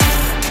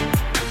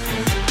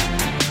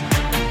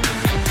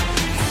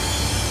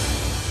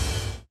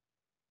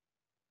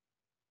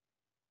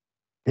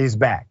 He's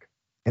back.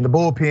 In the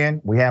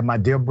bullpen, we have my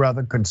dear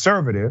brother,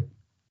 conservative,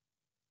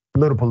 a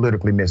little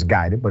politically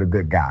misguided, but a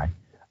good guy.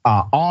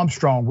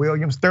 Armstrong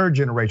Williams, third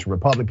generation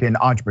Republican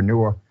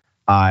entrepreneur,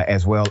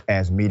 as well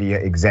as media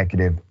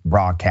executive,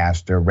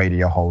 broadcaster,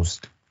 radio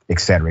host, et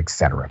cetera, et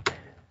cetera.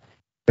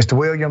 Mr.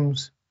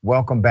 Williams,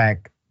 welcome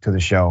back to the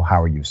show.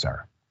 How are you,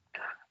 sir?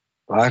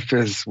 Life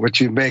is what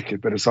you make it,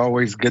 but it's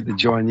always good to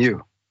join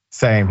you.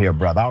 Same here,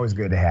 brother. Always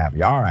good to have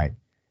you. All right.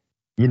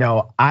 You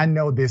know, I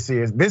know this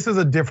is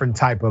a different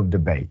type of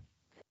debate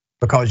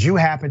because you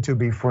happen to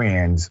be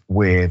friends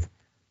with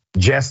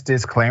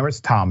Justice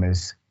Clarence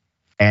Thomas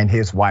and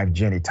his wife,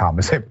 Jenny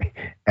Thomas.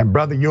 And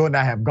brother, you and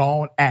I have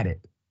gone at it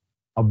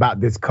about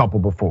this couple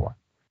before.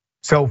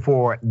 So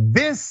for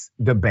this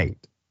debate,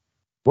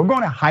 we're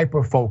going to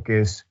hyper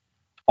focus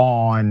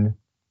on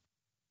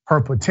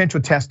her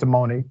potential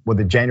testimony with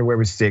the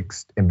January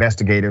 6th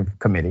investigative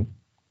committee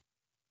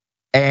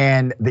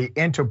and the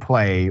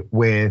interplay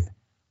with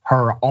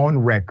her on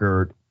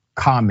record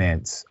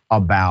comments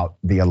about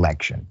the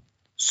election.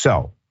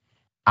 So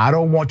I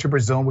don't want to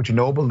presume what you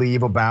know or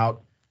believe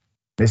about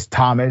Ms.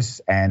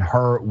 Thomas and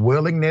her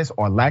willingness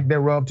or lack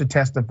thereof to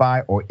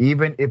testify, or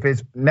even if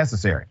it's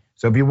necessary.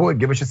 So if you would,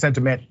 give us your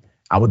sentiment,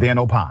 I would then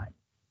opine.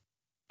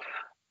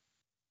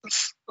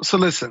 So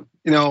listen,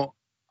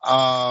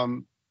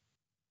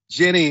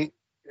 Jenny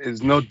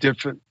is no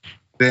different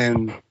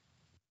than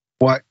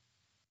what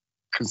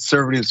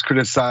conservatives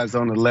criticize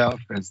on the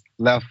left as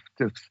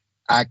leftist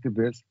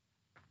activists.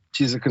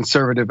 She's a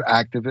conservative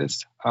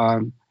activist.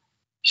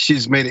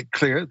 She's made it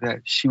clear that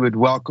she would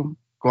welcome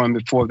going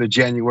before the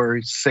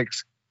January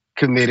 6th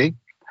committee.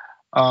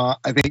 I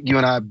think you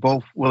and I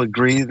both will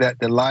agree that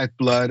the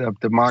lifeblood of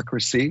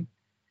democracy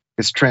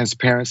is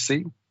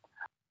transparency.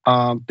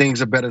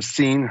 Things are better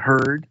seen,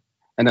 heard,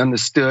 and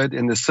understood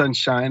in the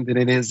sunshine than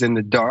it is in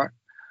the dark.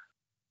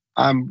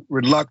 I'm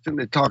reluctant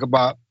to talk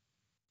about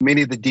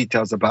many of the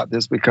details about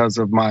this because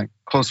of my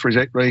close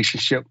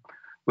relationship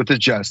with the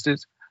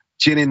justice.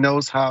 Jenny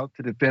knows how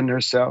to defend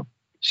herself.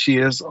 She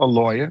is a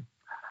lawyer.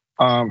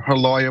 Her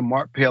lawyer,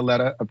 Mark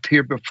Paoletta,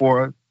 appeared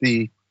before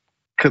the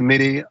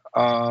committee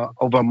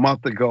over a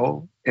month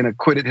ago and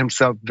acquitted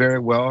himself very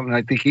well. And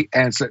I think he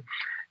answered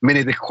many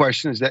of the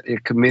questions that the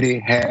committee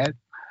had.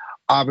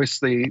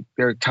 Obviously,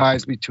 there are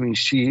ties between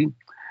she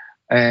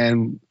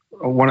and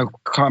one of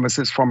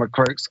Congress's former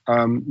clerks,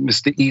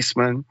 Mr.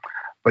 Eastman,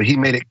 but he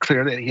made it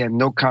clear that he had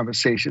no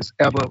conversations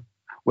ever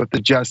with the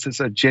justice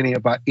or Jenny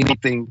about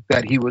anything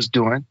that he was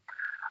doing.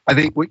 I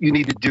think what you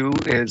need to do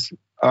is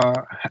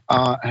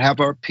have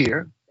her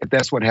appear, if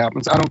that's what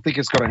happens. I don't think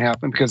it's going to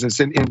happen because it's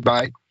an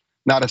invite,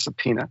 not a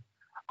subpoena.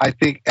 I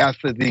think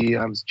after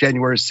the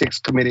January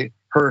 6th committee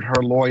heard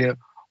her lawyer,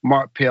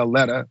 Mark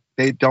Paoletta,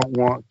 they don't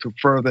want to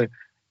further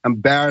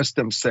embarrass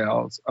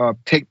themselves,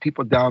 take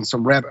people down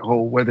some rabbit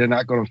hole where they're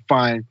not going to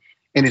find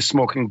any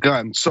smoking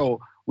gun.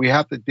 So we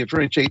have to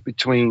differentiate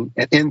between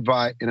an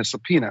invite and a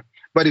subpoena.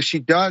 But if she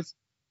does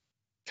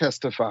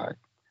testify,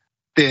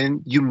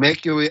 then you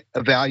make your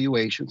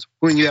evaluations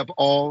when you have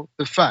all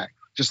the facts.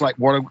 Just like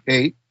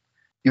Watergate,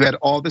 you had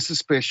all the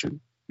suspicion,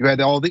 you had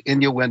all the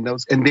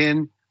innuendos, and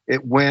then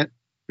it went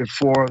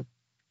before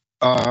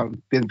the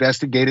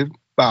investigative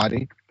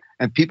body,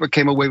 and people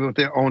came away with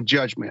their own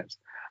judgments.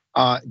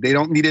 They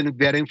don't need any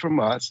vetting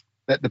from us.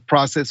 Let the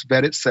process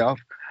vet itself.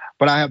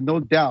 But I have no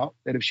doubt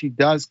that if she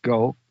does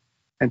go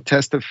and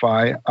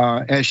testify,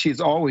 as she's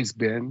always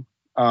been,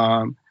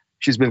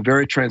 she's been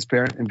very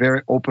transparent and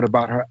very open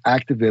about her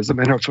activism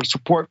and her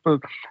support for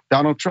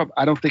Donald Trump.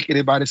 I don't think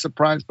anybody's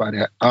surprised by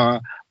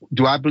that.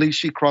 Do I believe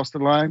she crossed the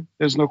line?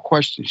 There's no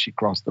question she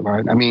crossed the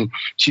line. I mean,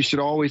 she should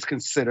always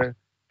consider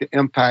the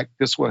impact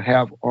this will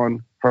have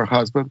on her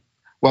husband,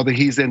 whether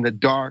he's in the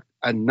dark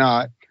or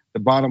not. The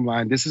bottom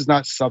line, this is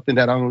not something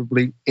that I don't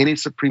believe any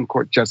Supreme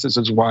Court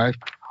justice's wife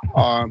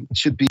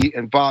should be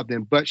involved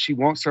in, but she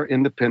wants her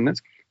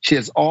independence. She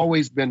has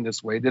always been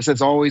this way. This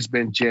has always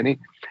been Jenny.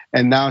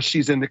 And now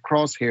she's in the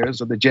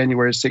crosshairs of the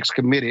January 6th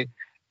committee.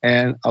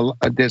 And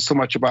there's so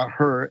much about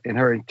her and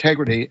her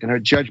integrity and her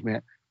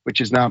judgment, which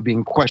is now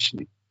being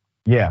questioned.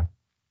 Yeah.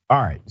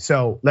 All right.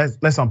 So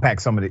let's unpack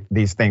some of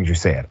these things you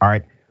said. All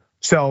right.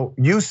 So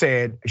you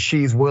said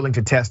she's willing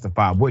to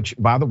testify, which,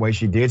 by the way,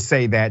 she did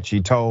say that.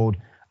 She told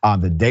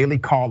the Daily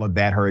Caller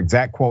that her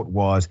exact quote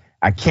was,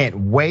 "I can't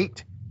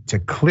wait to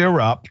clear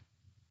up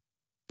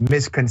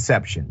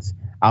misconceptions.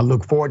 I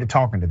look forward to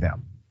talking to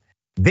them."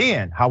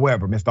 Then,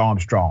 however, Mr.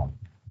 Armstrong,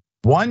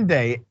 one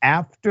day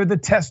after the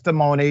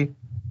testimony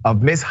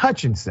of Ms.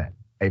 Hutchinson,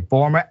 a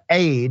former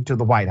aide to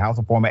the White House,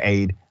 a former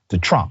aide to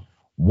Trump,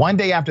 one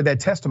day after that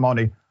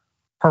testimony,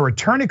 her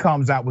attorney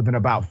comes out with an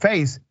about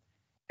face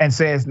and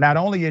says not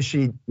only is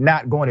she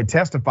not going to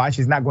testify,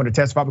 she's not going to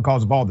testify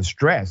because of all the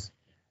stress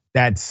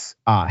that's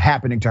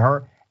happening to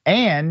her,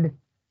 and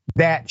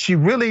that she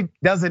really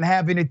doesn't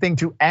have anything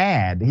to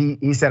add.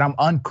 He said, "I'm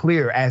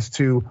unclear as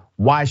to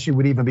why she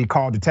would even be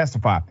called to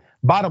testify."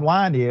 Bottom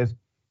line is,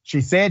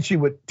 she said she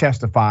would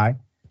testify,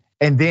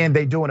 and then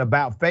they do an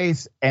about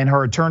face, and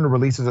her attorney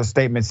releases a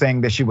statement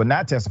saying that she would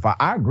not testify.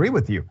 I agree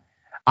with you.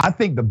 I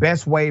think the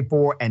best way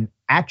for an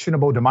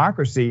actionable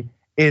democracy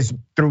is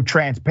through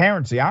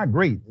transparency. I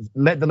agree.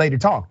 Let the lady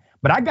talk.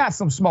 But I got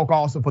some smoke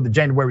also for the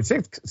January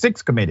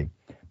 6th committee,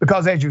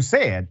 because as you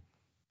said,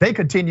 they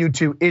continue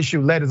to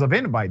issue letters of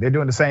invite. They're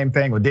doing the same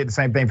thing or did the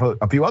same thing for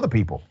a few other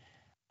people.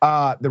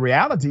 The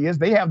reality is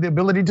they have the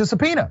ability to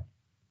subpoena.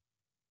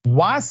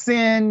 Why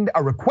send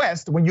a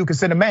request when you can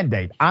send a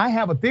mandate? I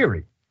have a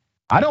theory.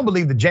 I don't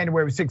believe the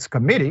January 6th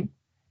committee,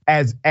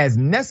 as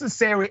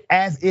necessary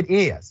as it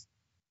is,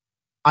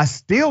 I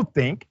still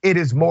think it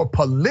is more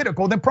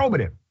political than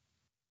probative.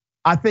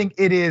 I think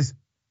it is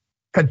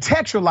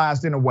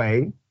contextualized in a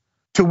way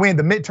to win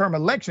the midterm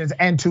elections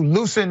and to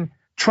loosen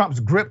Trump's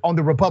grip on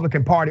the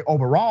Republican Party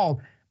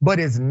overall, but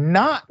is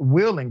not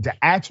willing to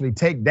actually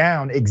take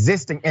down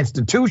existing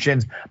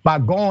institutions by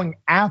going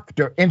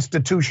after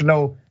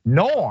institutional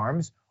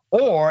norms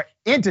or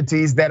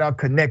entities that are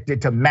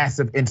connected to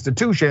massive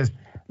institutions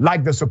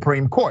like the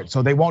Supreme Court.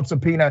 So they won't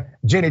subpoena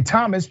Jenny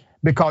Thomas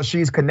because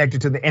she's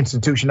connected to the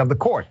institution of the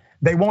court.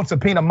 They won't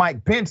subpoena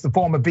Mike Pence, the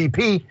former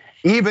VP,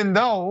 even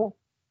though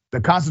the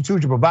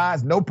Constitution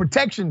provides no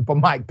protection for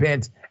Mike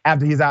Pence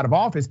after he's out of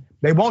office.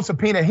 They won't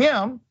subpoena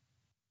him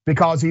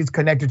because he's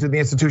connected to the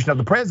institution of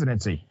the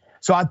presidency.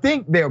 So I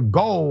think their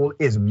goal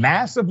is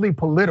massively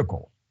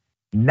political,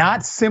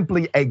 not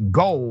simply a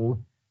goal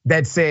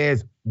that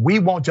says we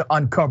want to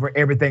uncover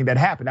everything that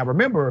happened. Now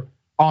remember,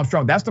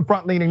 Armstrong, that's the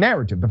front-leaning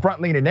narrative. The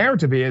front-leaning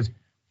narrative is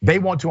they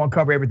want to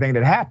uncover everything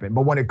that happened,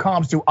 but when it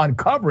comes to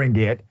uncovering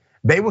it,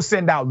 they will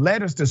send out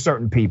letters to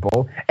certain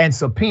people and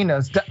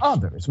subpoenas to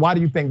others. Why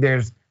do you think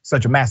there's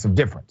such a massive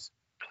difference?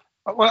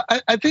 Well,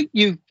 I think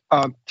you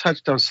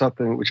touched on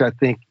something which I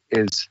think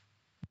is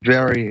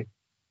very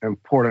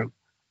important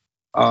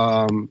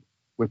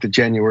with the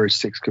January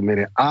 6th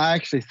committee. I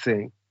actually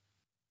think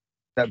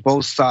that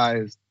both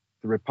sides,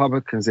 the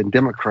Republicans and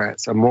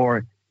Democrats, are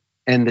more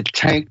in the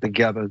tank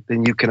together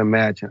than you can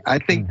imagine. I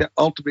think the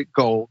ultimate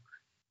goal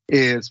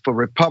is for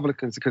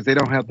Republicans, because they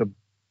don't have the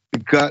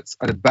guts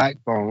or the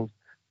backbone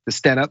to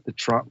stand up to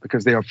Trump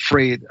because they're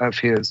afraid of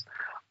his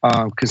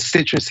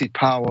constituency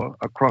power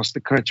across the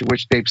country,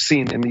 which they've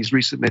seen in these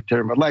recent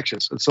midterm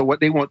elections. And so what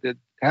they want to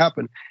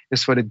happen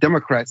is for the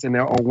Democrats in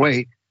their own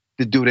way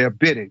to do their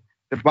bidding.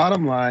 The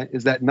bottom line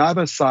is that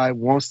neither side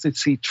wants to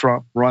see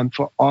Trump run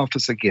for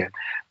office again.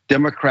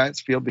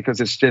 Democrats feel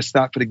because it's just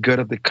not for the good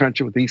of the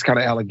country with these kind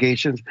of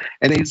allegations.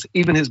 And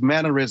even his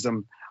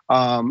mannerism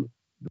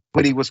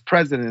when he was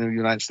president of the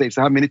United States,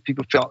 how many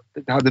people felt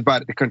how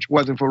divided the country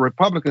was. And for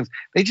Republicans,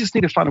 they just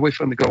need to find a way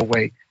for him to go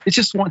away. They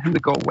just want him to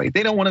go away.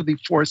 They don't want to be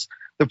forced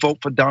to vote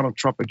for Donald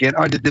Trump again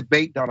or to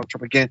debate Donald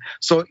Trump again.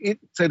 So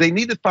they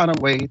need to find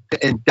a way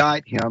to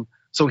indict him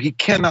so he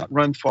cannot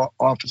run for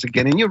office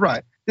again. And you're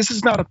right. This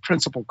is not a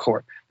principal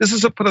court. This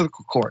is a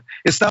political court.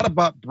 It's not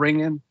about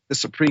bringing the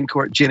Supreme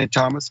Court Jenny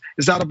Thomas.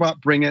 It's not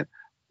about bringing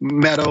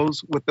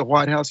Meadows with the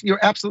White House. You're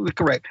absolutely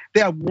correct.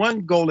 They have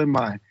one goal in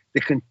mind. They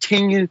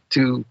continue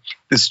to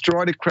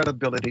destroy the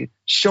credibility,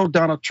 show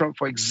Donald Trump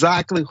for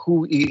exactly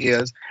who he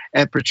is,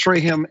 and portray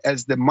him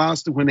as the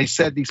monster. When they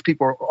said these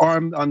people are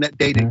armed on that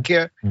day, they didn't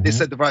care. They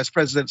said the vice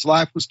president's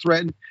life was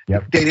threatened.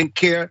 They didn't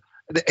care.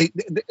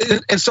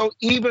 And so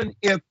even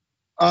if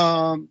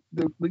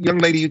the young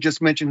lady you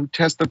just mentioned who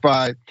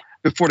testified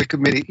before the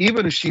committee,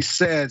 even if she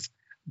says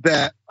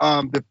that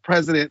the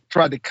president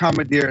tried to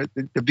commandeer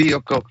the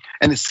vehicle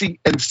and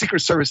the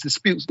Secret Service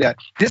disputes that,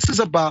 this is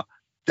about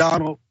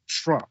Donald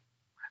Trump.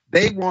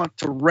 They want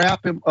to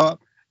wrap him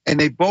up, and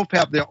they both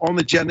have their own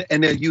agenda,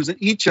 and they're using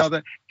each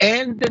other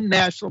and the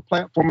national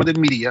platform of the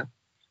media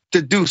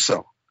to do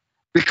so.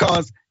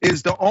 Because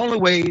it's the only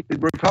way the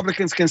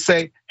Republicans can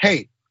say,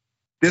 hey,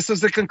 this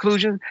is the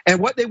conclusion. And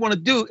what they want to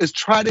do is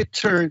try to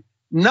turn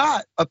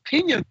not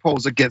opinion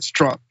polls against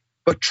Trump,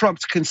 but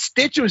Trump's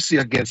constituency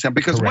against him.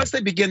 Because once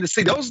they begin to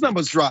see those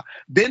numbers drop,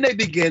 then they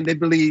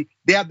believe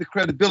they have the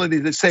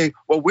credibility to say,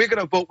 well, we're going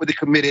to vote with the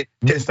committee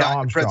to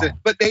indict the president.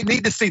 But they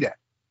need to see that.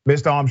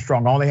 Mr.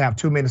 Armstrong, I only have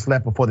 2 minutes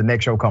left before the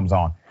next show comes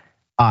on.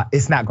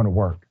 It's not going to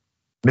work.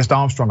 Mr.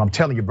 Armstrong, I'm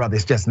telling you, brother,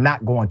 it's just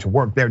not going to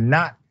work. They're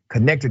not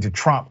connected to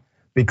Trump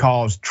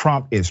because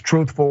Trump is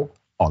truthful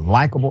or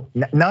likable.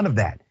 None of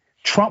that.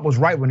 Trump was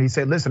right when he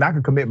said, listen, I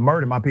could commit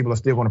murder, my people are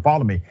still gonna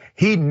follow me.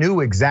 He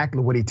knew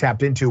exactly what he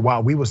tapped into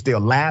while we were still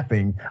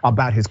laughing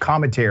about his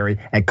commentary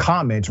and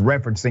comments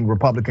referencing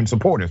Republican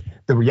supporters.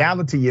 The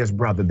reality is,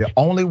 brother, the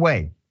only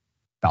way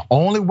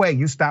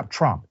you stop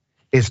Trump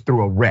is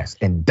through arrest,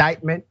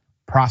 indictment,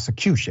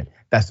 prosecution.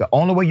 That's the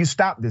only way you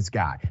stop this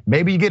guy.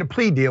 Maybe you get a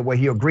plea deal where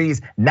he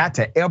agrees not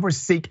to ever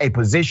seek a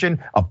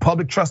position of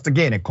public trust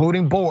again,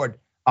 including board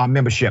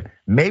membership.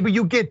 Maybe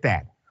you get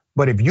that.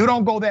 But if you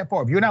don't go that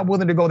far, if you're not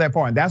willing to go that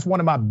far, and that's one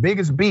of my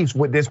biggest beefs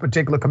with this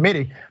particular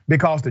committee,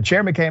 because the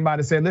chairman came out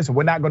and said, listen,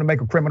 we're not gonna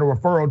make a criminal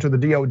referral to the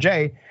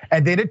DOJ.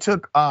 And then it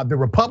took the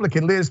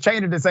Republican Liz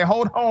Cheney to say,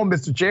 hold on,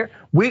 Mr. Chair,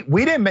 we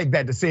didn't make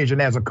that decision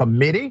as a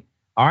committee.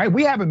 All right,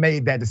 we haven't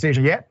made that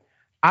decision yet.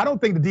 I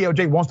don't think the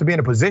DOJ wants to be in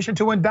a position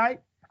to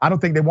indict. I don't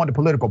think they want the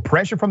political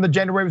pressure from the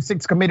January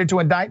 6th committee to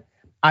indict.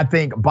 I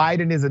think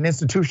Biden is an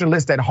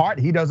institutionalist at heart.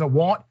 He doesn't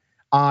want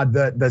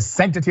the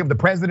sanctity of the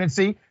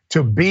presidency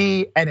to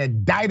be an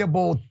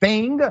indictable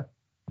thing.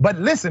 But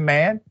listen,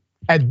 man,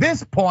 at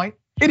this point,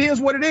 it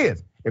is what it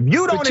is. If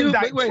you don't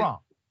indict Trump,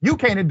 you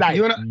can't indict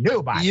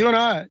nobody. You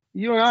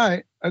and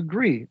I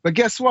agree. But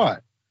guess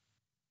what?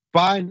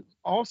 Biden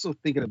also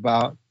thinking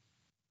about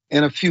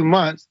in a few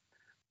months,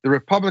 the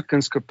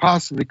Republicans could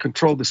possibly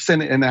control the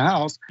Senate and the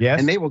House,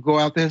 and they will go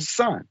after his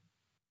son.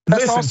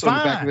 That's also in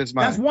the back of his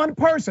mind. That's one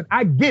person.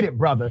 I get it,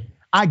 brother.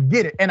 I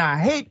get it. And I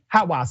hate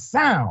how I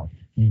sound.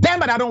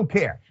 Damn it, I don't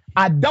care.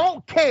 I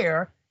don't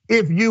care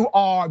if you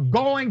are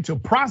going to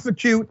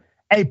prosecute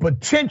a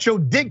potential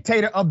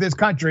dictator of this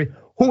country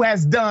who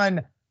has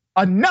done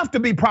enough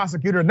to be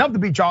prosecuted, enough to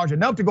be charged,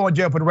 enough to go in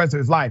jail for the rest of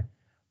his life.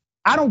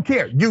 I don't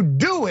care. You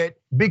do it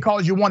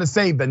because you want to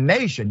save the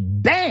nation.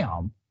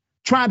 Damn,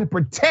 trying to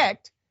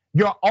protect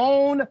your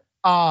own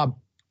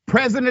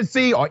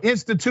presidency or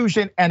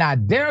institution. And I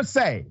dare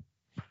say,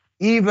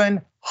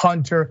 even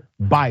Hunter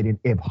Biden,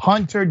 if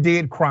Hunter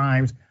did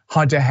crimes,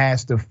 Hunter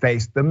has to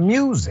face the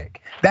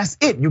music. That's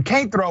it. You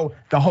can't throw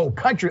the whole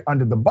country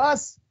under the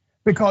bus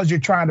because you're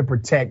trying to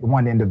protect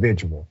one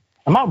individual.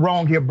 Am I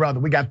wrong here, brother?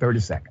 We got 30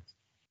 seconds.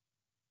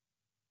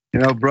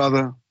 You know,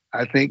 brother,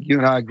 I think you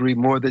and I agree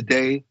more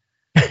today.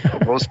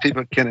 Most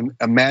people can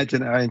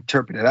imagine or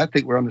interpret it. I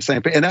think we're on the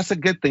same page, and that's a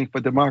good thing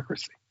for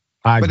democracy.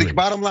 But the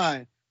bottom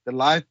line, the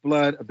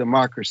lifeblood of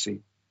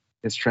democracy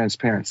is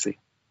transparency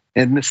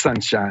and the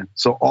sunshine,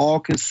 so all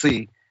can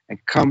see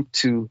and come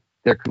to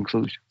their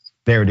conclusions.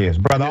 There it is,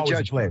 brother. Always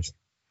a pleasure.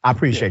 I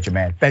appreciate you,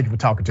 man. Thank you for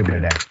talking to me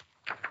today.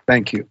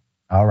 Thank you.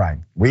 All right,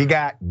 we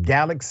got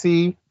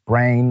Galaxy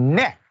Brain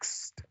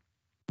next.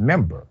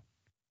 Remember,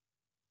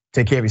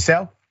 take care of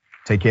yourself,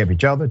 take care of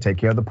each other, take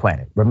care of the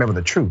planet. Remember,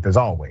 the truth is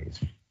always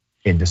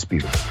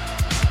indisputable.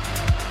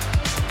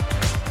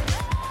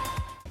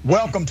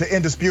 Welcome to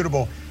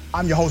Indisputable.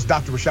 I'm your host,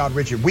 Dr. Rashad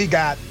Richard. We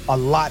got a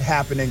lot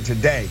happening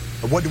today.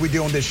 But what do we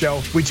do on this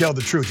show? We tell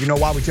the truth. You know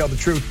why we tell the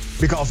truth?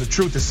 Because the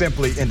truth is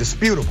simply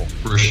indisputable.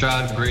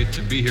 Rashad, great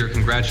to be here.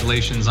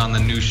 Congratulations on the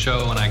new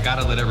show. And I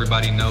gotta let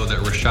everybody know that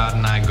Rashad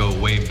and I go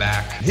way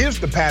back. Here's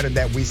the pattern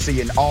that we see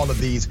in all of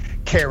these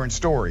Karen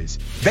stories.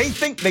 They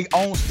think they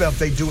own stuff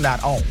they do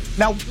not own.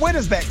 Now, where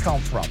does that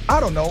come from? I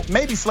don't know,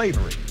 maybe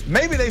slavery.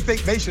 Maybe they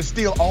think they should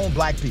still own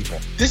black people.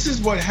 This is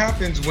what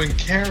happens when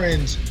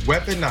Karens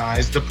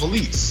weaponize the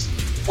police.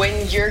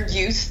 When you're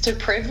used to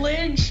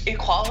privilege,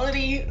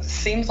 equality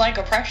seems like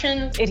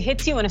oppression. It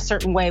hits you in a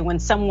certain way when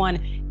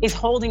someone is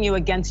holding you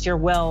against your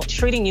will,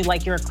 treating you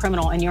like you're a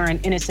criminal and you're an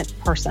innocent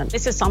person.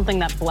 This is something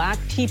that black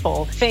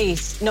people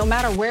face no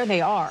matter where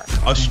they are.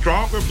 A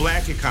stronger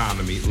black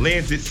economy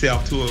lends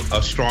itself to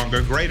a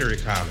stronger, greater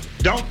economy.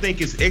 Don't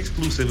think it's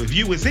exclusive of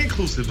you, it's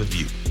inclusive of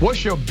you.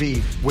 What's your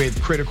beef with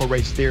critical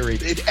race theory?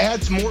 It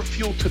adds more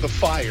fuel to the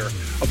fire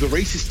of the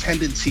racist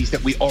tendencies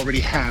that we already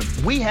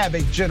have. We have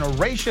a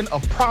generation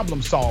of problem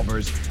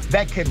solvers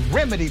that can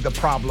remedy the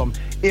problem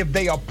if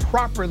they are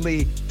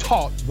properly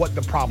taught what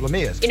the problem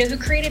is. You know who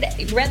created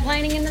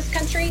redlining in this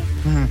country?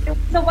 It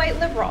was a white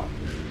liberal.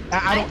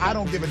 I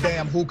don't give a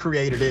damn who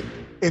created it.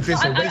 If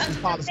it's a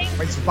racist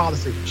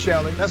policy.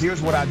 Shelley,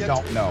 here's what I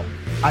don't know.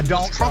 I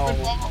don't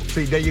know.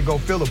 See, there you go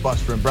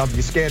filibustering, brother.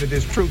 You're scared of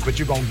this truth, but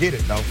you're gonna get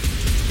it though.